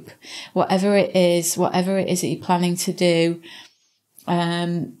group, whatever it is that you're planning to do.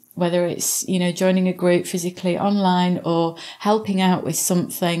 Whether it's, joining a group physically online or helping out with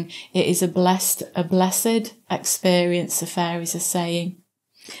something, it is a blessed experience, the fairies are saying.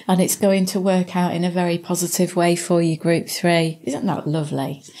 And it's going to work out in a very positive way for you, group 3. Isn't that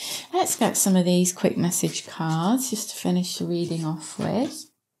lovely? Let's get some of these quick message cards just to finish the reading off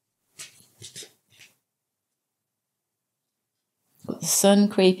with. Got the sun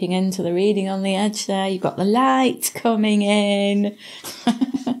creeping into the reading on the edge there. You've got the light coming in.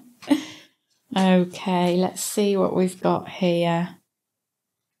 Okay, let's see what we've got here.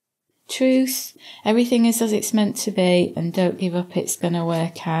 Truth, everything is as it's meant to be, and don't give up, it's going to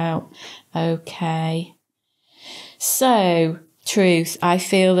work out. Okay. So, truth, I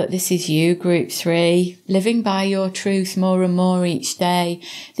feel that this is you, group 3, living by your truth more and more each day.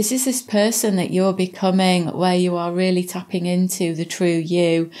 This is this person that you're becoming, where you are really tapping into the true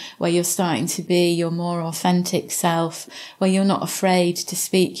you, where you're starting to be your more authentic self, where you're not afraid to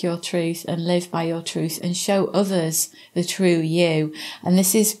speak your truth and live by your truth and show others the true you. And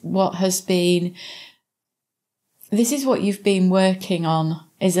this is what you've been working on,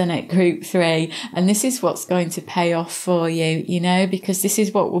 isn't it, group 3? And this is what's going to pay off for you, because this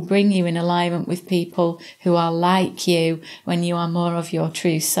is what will bring you in alignment with people who are like you when you are more of your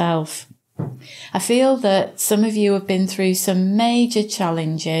true self. I feel that some of you have been through some major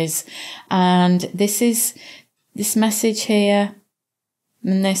challenges, and this message here,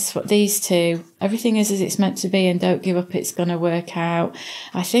 and these two, everything is as it's meant to be, and don't give up, it's going to work out.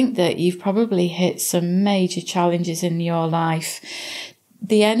 I think that you've probably hit some major challenges in your life.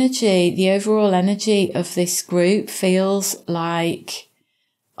 The overall energy of this group feels like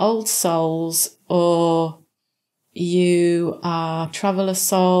old souls, or you are traveller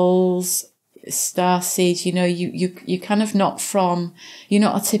souls, starseeds. You're kind of you're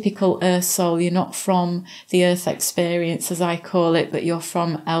not a typical earth soul. You're not from the earth experience, as I call it, but you're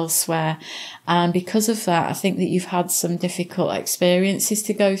from elsewhere. And because of that, I think that you've had some difficult experiences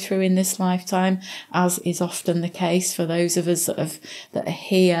to go through in this lifetime, as is often the case for those of us that are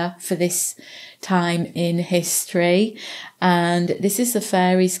here for this time in history. And this is the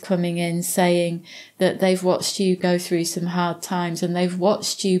fairies coming in saying that they've watched you go through some hard times, and they've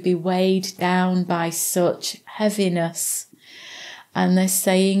watched you be weighed down by such heaviness. And they're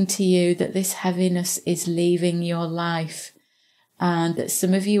saying to you that this heaviness is leaving your life, and that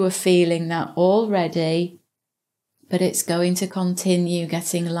some of you are feeling that already, but it's going to continue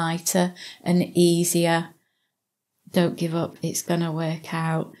getting lighter and easier. Don't give up, it's going to work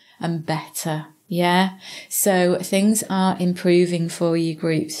out, and better. Yeah. So things are improving for you,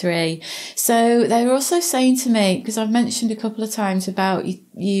 group 3. So they were also saying to me, because I've mentioned a couple of times about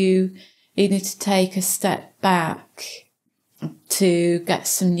you needing to take a step back to get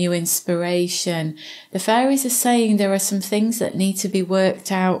some new inspiration. The fairies are saying there are some things that need to be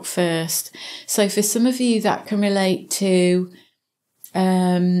worked out first. So for some of you, that can relate to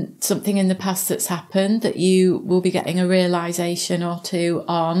something in the past that's happened that you will be getting a realization or two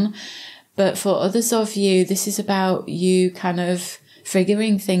on. But for others of you, this is about you kind of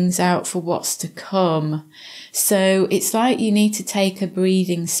figuring things out for what's to come. So it's like you need to take a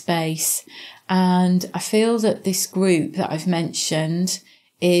breathing space. And I feel that this group that I've mentioned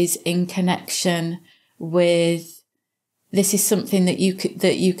is in connection with, this is something that you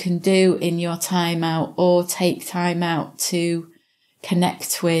can do in your time out, or take time out to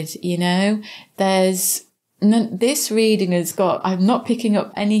connect with, this reading has got, I'm not picking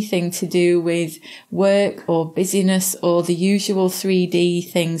up anything to do with work or busyness or the usual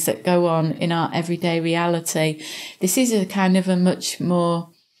 3D things that go on in our everyday reality. This is a kind of a much more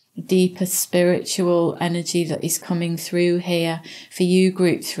deeper spiritual energy that is coming through here for you,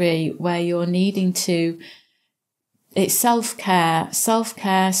 group 3, where you're needing to, it's self-care,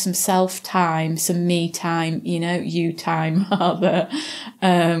 some self-time, some me time, you time rather,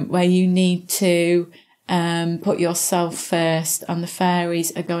 where you need to put yourself first, and the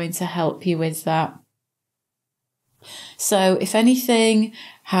fairies are going to help you with that. So if anything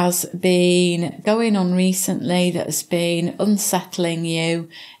has been going on recently that has been unsettling you,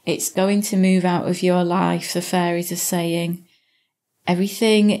 it's going to move out of your life, the fairies are saying.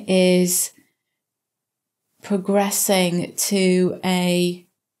 Everything is progressing to a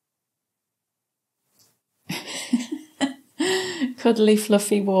cuddly,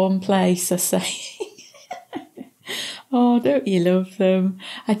 fluffy, warm place, they're saying. Oh, don't you love them?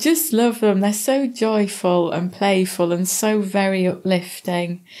 I just love them. They're so joyful and playful and so very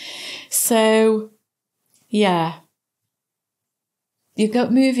uplifting. So, yeah.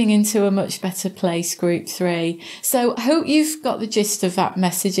 moving into a much better place, group 3. So I hope you've got the gist of that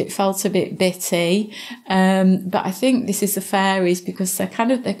message. It felt a bit bitty, but I think this is the fairies, because they're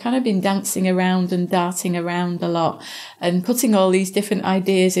kind of been dancing around and darting around a lot and putting all these different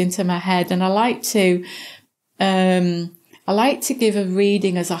ideas into my head. And I like to give a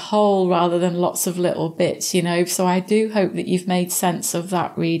reading as a whole rather than lots of little bits, you know. So I do hope that you've made sense of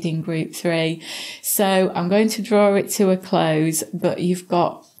that reading, group 3. So I'm going to draw it to a close, but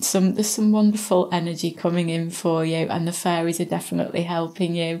there's some wonderful energy coming in for you, and the fairies are definitely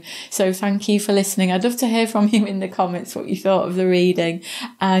helping you. So thank you for listening. I'd love to hear from you in the comments what you thought of the reading,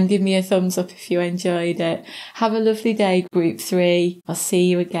 and give me a thumbs up if you enjoyed it. Have a lovely day, group 3. I'll see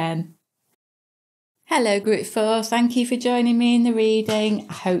you again. Hello, group 4. Thank you for joining me in the reading.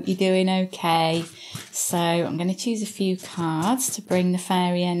 I hope you're doing okay. So I'm going to choose a few cards to bring the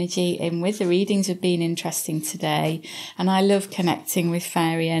fairy energy in with. The readings have been interesting today, and I love connecting with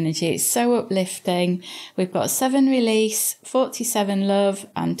fairy energy. It's so uplifting. We've got 7 release, 47 love,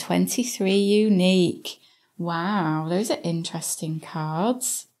 and 23 unique. Wow, those are interesting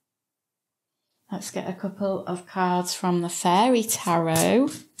cards. Let's get a couple of cards from the Fairy Tarot.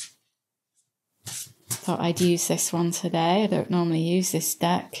 Thought I'd use this one today. I don't normally use this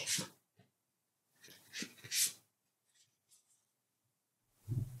deck.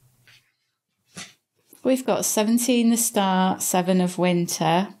 We've got 17 the start, 7 of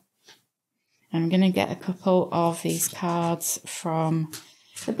winter. I'm going to get a couple of these cards from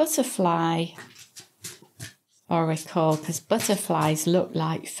the butterfly oracle, because butterflies look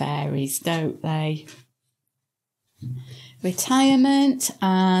like fairies, don't they? Retirement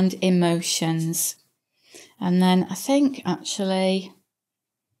and emotions. And then I think actually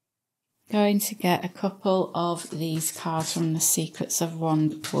going to get a couple of these cards from the Secrets of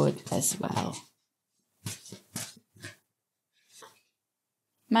Wandwood as well.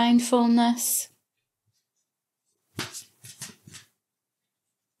 Mindfulness.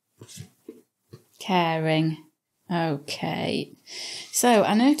 Caring. Okay. So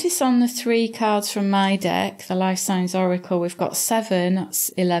I notice on the 3 cards from my deck, the Life Signs Oracle, we've got 7, that's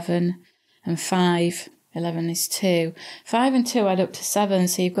 11, and 5. 11 is 2. 5 and 2 add up to 7,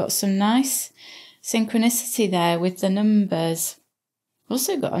 so you've got some nice synchronicity there with the numbers.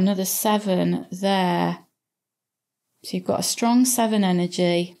 Also got another 7 there. So you've got a strong 7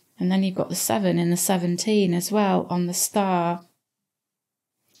 energy, and then you've got the 7 in the 17 as well on the star.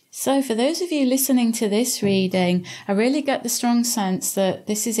 So for those of you listening to this reading, I really get the strong sense that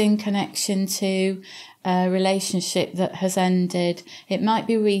this is in connection to a relationship that has ended. It might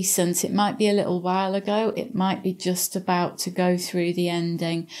be recent, it might be a little while ago, it might be just about to go through the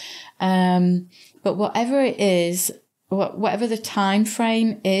ending. But whatever it is, whatever the time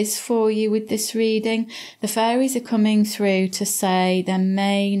frame is for you with this reading, the fairies are coming through to say their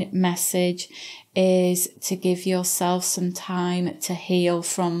main message is to give yourself some time to heal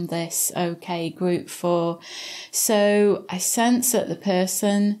from this, okay, group 4. So I sense that the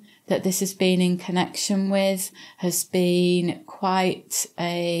person that this has been in connection with has been quite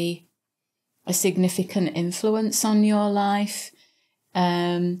a significant influence on your life.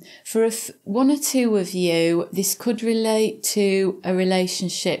 For one or two of you, this could relate to a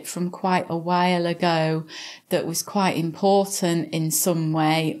relationship from quite a while ago that was quite important in some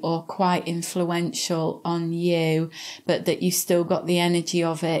way or quite influential on you, but that you still got the energy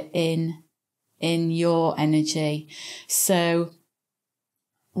of it in your energy. So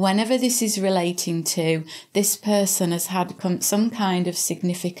whenever this is relating to, this person has had some kind of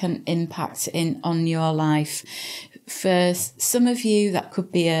significant impact on your life. For some of you, that could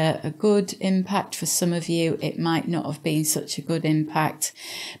be a good impact. For some of you, it might not have been such a good impact.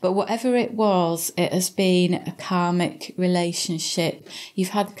 But whatever it was, it has been a karmic relationship. You've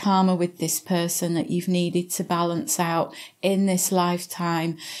had karma with this person that you've needed to balance out in this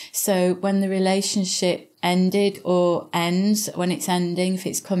lifetime. So when the relationship ended or ends, when it's ending, if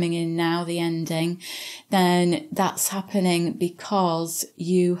it's coming in now, the ending, then that's happening because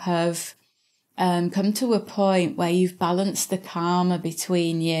you have come to a point where you've balanced the karma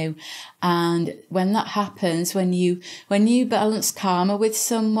between you. And when that happens, when you balance karma with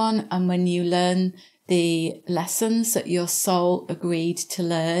someone, and when you learn the lessons that your soul agreed to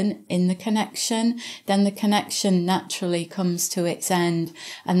learn in the connection, then the connection naturally comes to its end.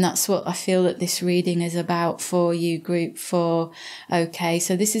 And that's what I feel that this reading is about for you, group 4. Okay,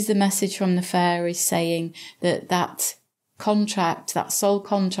 so this is the message from the fairies saying that contract, that soul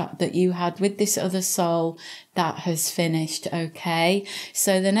contract that you had with this other soul, that has finished, okay?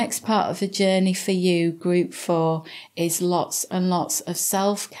 So the next part of the journey for you, group 4, is lots and lots of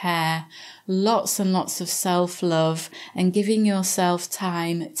self-care, lots and lots of self-love, and giving yourself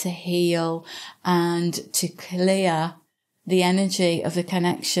time to heal and to clear the energy of the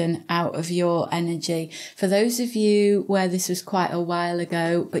connection out of your energy. For those of you where this was quite a while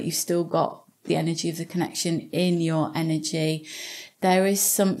ago, but you've still got the energy of the connection in your energy, there is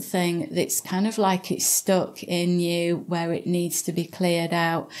something that's kind of like it's stuck in you where it needs to be cleared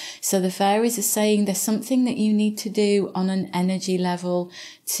out. So the fairies are saying there's something that you need to do on an energy level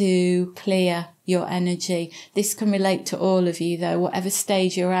to clear your energy. This can relate to all of you though, whatever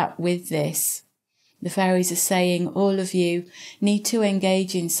stage you're at with this. The fairies are saying all of you need to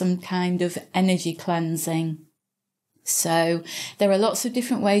engage in some kind of energy cleansing. So there are lots of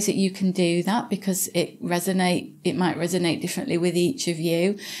different ways that you can do that because it might resonate differently with each of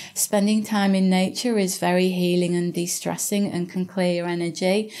you. Spending time in nature is very healing and de-stressing and can clear your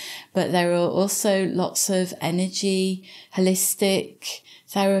energy. But there are also lots of energy, holistic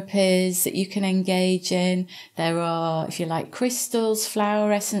therapies that you can engage in. There are, if you like, crystals,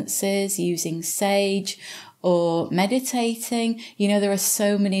 flower essences, using sage, or meditating. You know, there are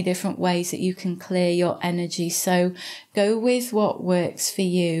so many different ways that you can clear your energy. So go with what works for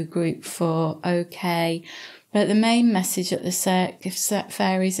you, group 4, okay? But the main message that the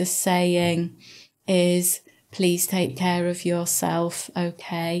fairies are saying is, please take care of yourself,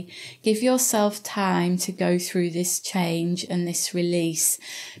 okay? Give yourself time to go through this change and this release,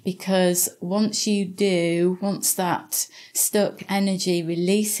 because once you do, once that stuck energy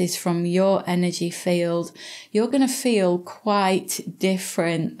releases from your energy field, you're going to feel quite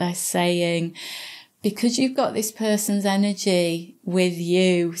different. They're saying, because you've got this person's energy with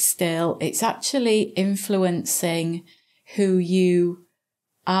you still, it's actually influencing who you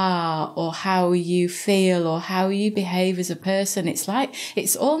are or how you feel or how you behave as a person.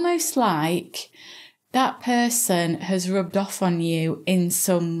 It's almost like that person has rubbed off on you in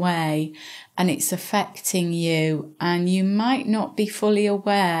some way and it's affecting you, and you might not be fully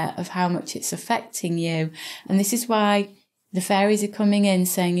aware of how much it's affecting you. And this is why the fairies are coming in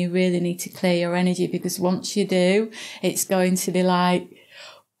saying you really need to clear your energy, because once you do, it's going to be like,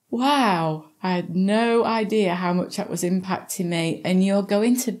 wow, I had no idea how much that was impacting me. And you're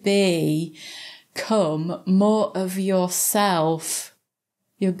going to become more of yourself.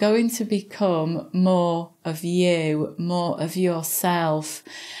 You're going to become more of you, more of yourself.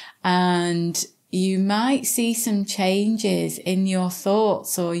 And you might see some changes in your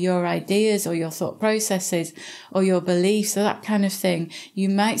thoughts or your ideas or your thought processes or your beliefs or that kind of thing. You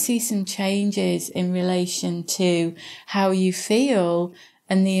might see some changes in relation to how you feel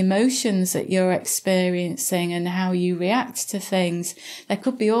and the emotions that you're experiencing and how you react to things. There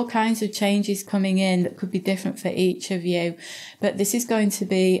could be all kinds of changes coming in that could be different for each of you. But this is going to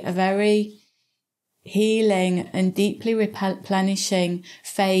be a very healing and deeply replenishing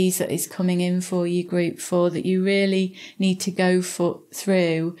phase that is coming in for you, group 4, that you really need to go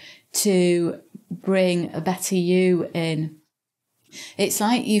through to bring a better you in. It's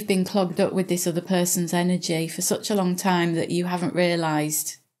like you've been clogged up with this other person's energy for such a long time that you haven't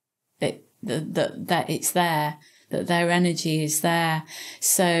realised that it's there, that their energy is there.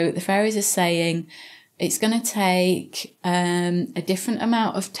 So the fairies are saying it's going to take a different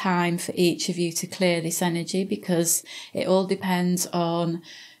amount of time for each of you to clear this energy, because it all depends on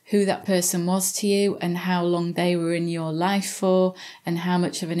who that person was to you and how long they were in your life for and how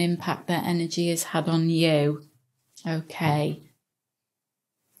much of an impact their energy has had on you. Okay.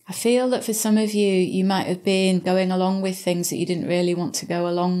 I feel that for some of you, you might have been going along with things that you didn't really want to go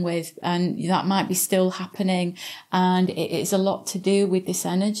along with, and that might be still happening. And it is a lot to do with this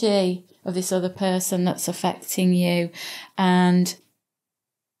energy of this other person that's affecting you. And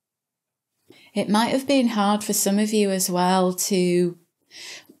it might have been hard for some of you as well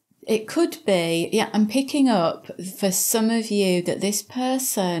it could be, I'm picking up for some of you that this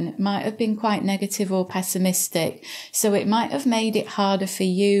person might have been quite negative or pessimistic. So it might have made it harder for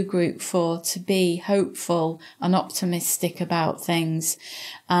you, group 4, to be hopeful and optimistic about things.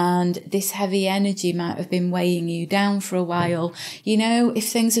 And this heavy energy might have been weighing you down for a while. You know, if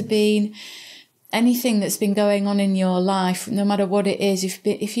things have been anything that's been going on in your life, no matter what it is,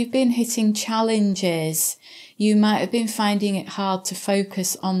 if you've been hitting challenges, you might have been finding it hard to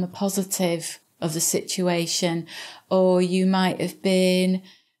focus on the positive of the situation, or you might have been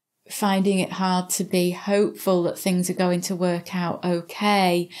finding it hard to be hopeful that things are going to work out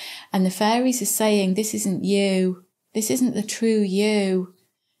okay. And the fairies are saying, this isn't you. This isn't the true you.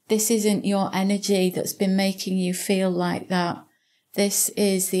 this isn't your energy that's been making you feel like that. This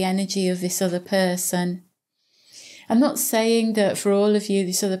is the energy of this other person. I'm not saying that for all of you,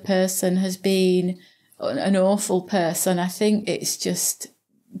 this other person has been an awful person. I think it's just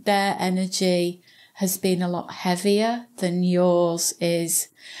their energy has been a lot heavier than yours is.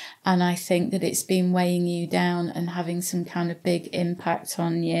 And I think that it's been weighing you down and having some kind of big impact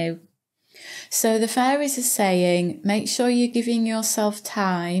on you. So the fairies are saying, make sure you're giving yourself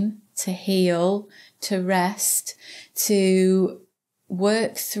time to heal, to rest, to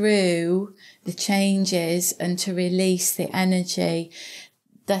work through the changes and to release the energy.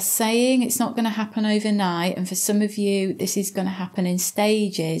 They're saying it's not going to happen overnight. And for some of you, this is going to happen in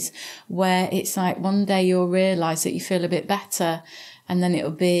stages where it's like one day you'll realise that you feel a bit better. And then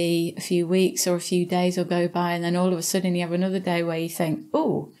it'll be a few weeks or a few days will go by. And then all of a sudden you have another day where you think,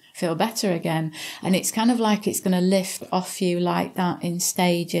 oh, I feel better again. And it's kind of like it's going to lift off you like that in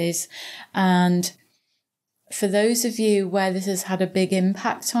stages. And for those of you where this has had a big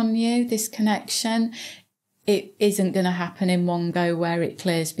impact on you, this connection, it isn't going to happen in one go where it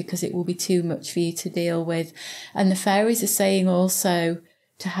clears, because it will be too much for you to deal with. And the fairies are saying also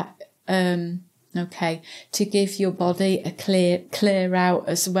to to give your body a clear out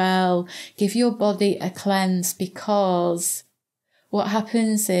as well. Give your body a cleanse, because what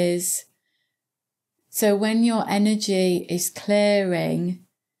happens is, so when your energy is clearing,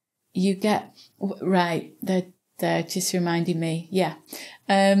 you get, right, they're just reminding me, yeah.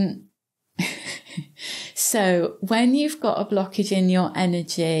 So when you've got a blockage in your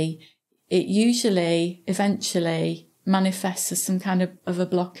energy, it usually, eventually manifests as some kind of a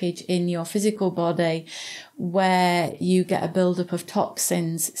blockage in your physical body, where you get a buildup of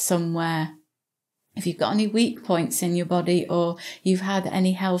toxins somewhere. If you've got any weak points in your body or you've had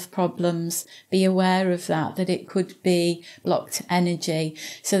any health problems, be aware of that it could be blocked energy.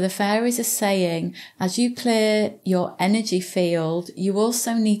 So the fairies are saying, as you clear your energy field, you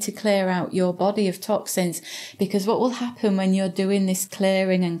also need to clear out your body of toxins, because what will happen when you're doing this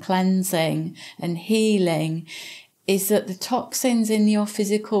clearing and cleansing and healing is that the toxins in your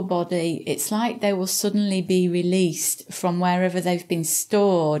physical body, it's like they will suddenly be released from wherever they've been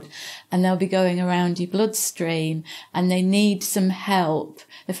stored, and they'll be going around your bloodstream, and they need some help.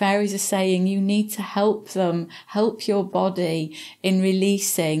 The fairies are saying you need to help them, help your body in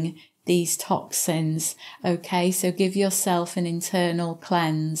releasing these toxins. Okay, so give yourself an internal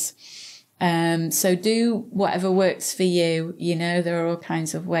cleanse. So do whatever works for you. You know, there are all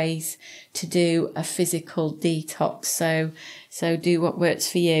kinds of ways to do a physical detox. So do what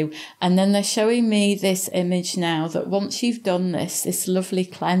works for you. And then they're showing me this image now that once you've done this lovely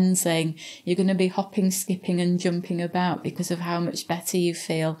cleansing, you're going to be hopping, skipping and jumping about because of how much better you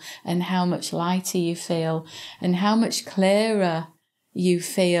feel and how much lighter you feel and how much clearer you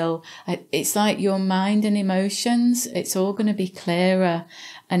feel. It's like your mind and emotions, it's all going to be clearer,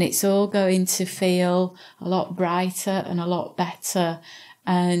 and it's all going to feel a lot brighter and a lot better.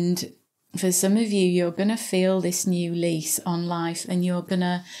 And for some of you, you're going to feel this new lease on life, and you're going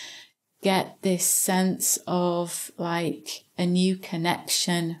to get this sense of like a new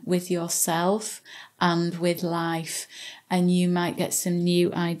connection with yourself and with life. And you might get some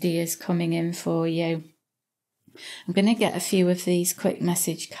new ideas coming in for you. I'm going to get a few of these quick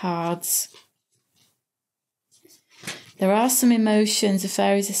message cards. There are some emotions. The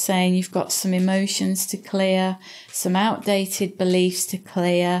fairies are saying you've got some emotions to clear, some outdated beliefs to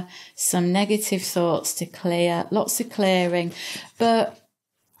clear, some negative thoughts to clear, lots of clearing. But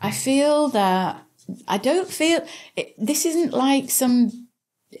I feel that I don't feel this isn't like some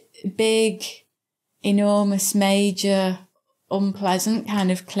big, enormous, major, unpleasant kind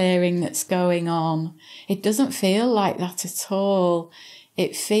of clearing that's going on. It doesn't feel like that at all.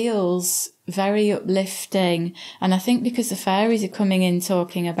 It feels very uplifting. And I think because the fairies are coming in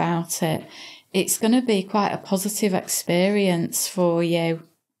talking about it, it's going to be quite a positive experience for you.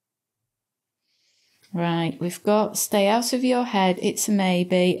 Right, we've got stay out of your head, it's a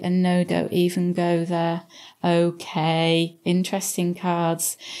maybe, and no, don't even go there. Okay, interesting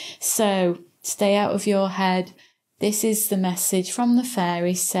cards. So, stay out of your head. This is the message from the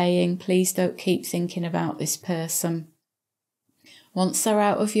fairies saying, please don't keep thinking about this person. Once they're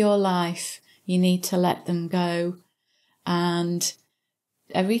out of your life, you need to let them go. And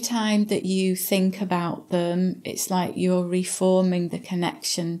every time that you think about them, it's like you're reforming the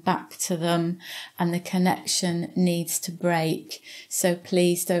connection back to them, and the connection needs to break. So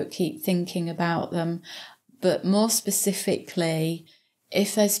please don't keep thinking about them. But more specifically,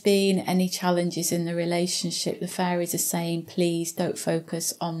 if there's been any challenges in the relationship, the fairies are saying, please don't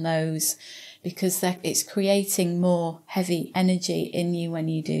focus on those. because it's creating more heavy energy in you when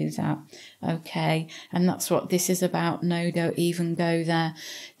you do that. Okay. And that's what this is about. No, don't even go there.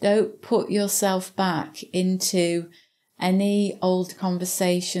 Don't put yourself back into any old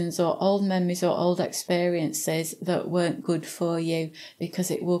conversations or old memories or old experiences that weren't good for you, because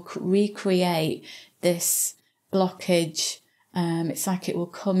it will recreate this blockage. It's like it will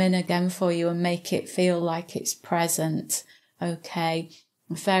come in again for you and make it feel like it's present. Okay.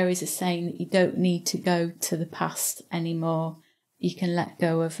 The fairies are saying that you don't need to go to the past anymore. You can let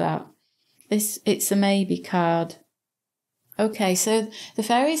go of that. It's a maybe card. Okay, so the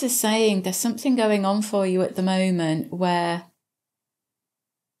fairies are saying there's something going on for you at the moment where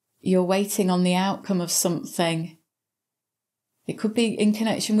you're waiting on the outcome of something. It could be in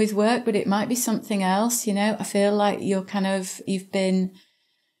connection with work, but it might be something else. You know, I feel like you've been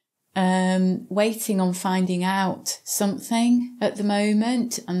waiting on finding out something at the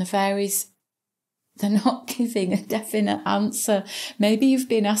moment, and the fairies, they're not giving a definite answer. Maybe you've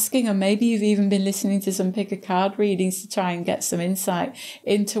been asking, or maybe you've even been listening to some pick a card readings to try and get some insight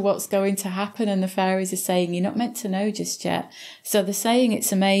into what's going to happen. And the fairies are saying you're not meant to know just yet. So they're saying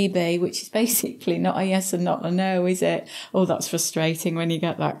it's a maybe, which is basically not a yes and not a no, is it? Oh, that's frustrating when you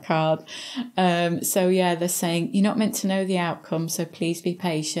get that card. So yeah, they're saying you're not meant to know the outcome. So please be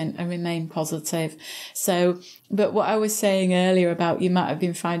patient and remain positive. But what I was saying earlier about you might have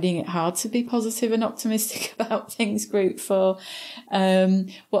been finding it hard to be positive and optimistic about things, group 4.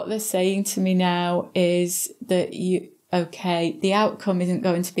 What they're saying to me now is that the outcome isn't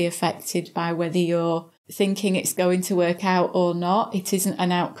going to be affected by whether you're thinking it's going to work out or not. It isn't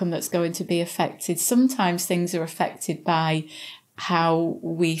an outcome that's going to be affected. Sometimes things are affected by how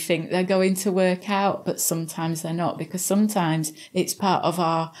we think they're going to work out, but sometimes they're not, because sometimes it's part of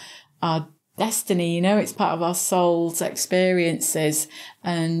our destiny, you know, it's part of our soul's experiences.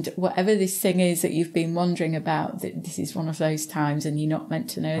 And whatever this thing is that you've been wondering about, this is one of those times, and you're not meant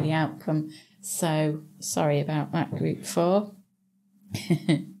to know the outcome. So sorry about that, group 4.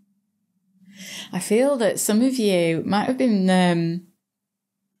 I feel that some of you might have been,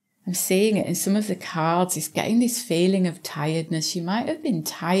 I'm seeing it in some of the cards, is getting this feeling of tiredness. You might have been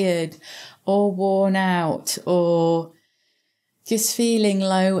tired or worn out or just feeling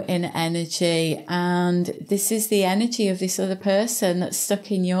low in energy, and this is the energy of this other person that's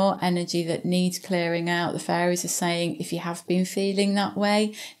stuck in your energy that needs clearing out. The fairies are saying if you have been feeling that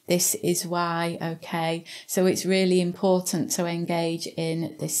way, this is why. Okay, so it's really important to engage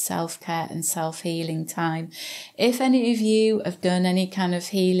in this self-care and self-healing time. If any of you have done any kind of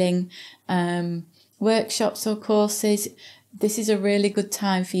healing workshops or courses, this is a really good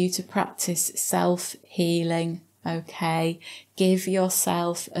time for you to practice self-healing. Okay, give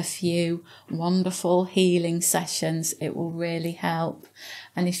yourself a few wonderful healing sessions. It will really help.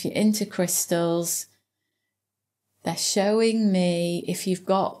 And if you're into crystals, they're showing me, if you've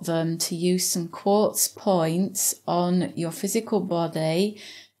got them, to use some quartz points on your physical body.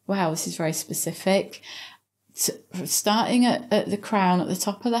 Wow, this is very specific. Starting at the crown, at the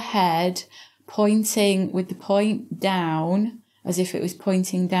top of the head, pointing with the point down, as if it was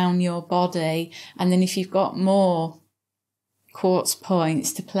pointing down your body. And then if you've got more quartz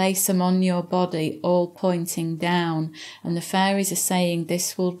points, to place them on your body, all pointing down. And the fairies are saying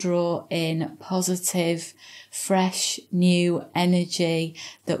this will draw in positive, fresh, new energy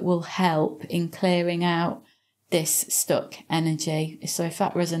that will help in clearing out this stuck energy. So if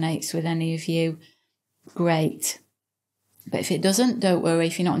that resonates with any of you, great. But if it doesn't, don't worry.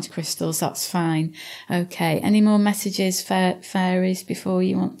 If you're not into crystals, that's fine. Okay, any more messages, fairies, before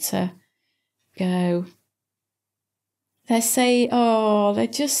you want to go? They're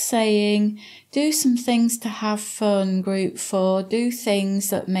just saying, do some things to have fun, group 4. Do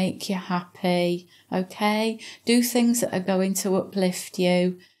things that make you happy, okay? Do things that are going to uplift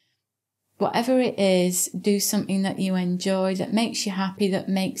you. Whatever it is, do something that you enjoy, that makes you happy, that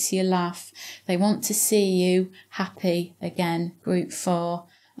makes you laugh. They want to see you happy again, group 4.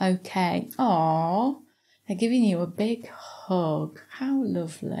 Okay. Aww. They're giving you a big hug. How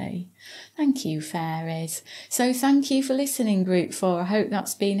lovely. Thank you, fairies. So thank you for listening, group 4. I hope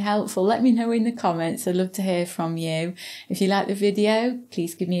that's been helpful. Let me know in the comments. I'd love to hear from you. If you like the video,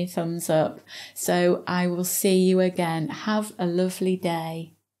 please give me a thumbs up. So I will see you again. Have a lovely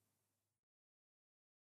day.